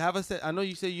you have a set? I know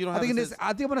you say you don't have. I think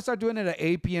I'm gonna start doing it at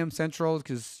 8 p.m. Central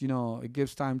because it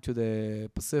gives time to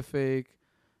the Pacific.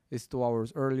 It's 2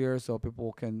 hours earlier, so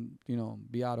people can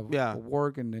be out of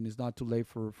work, and then it's not too late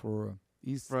for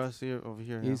East. For us over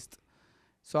here. East. Yeah.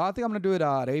 So I think I'm gonna do it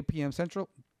at 8 p.m. Central.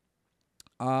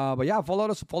 But yeah, follow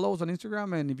us on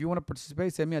Instagram, and if you want to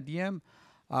participate, send me a DM.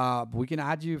 We can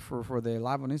add you for the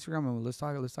live on Instagram, and let's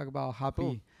talk about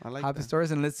happy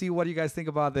stories, and let's see what you guys think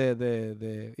about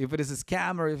the if it is a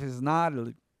scam or if it's not.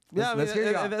 Let's hear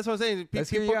you. That's what I'm saying. I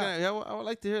would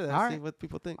like to hear that. All right. See what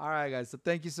people think. All right, guys. So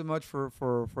thank you so much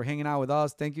for hanging out with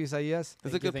us. Thank you, Isaias.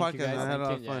 It's a good podcast. I had a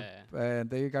lot of fun.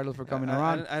 And thank you, Carlos, for coming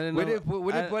around. I didn't know.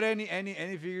 We didn't put any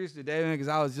figures today, man, because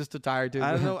I was just too tired to.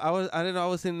 I don't know. I didn't know I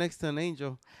was sitting next to an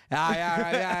angel.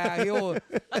 Yeah.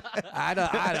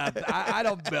 I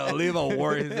don't believe a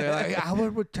word. Like, I will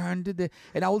return today,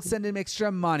 and I will send him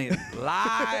extra money.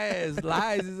 Lies.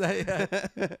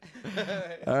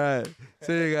 All right.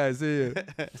 See you guys. See you.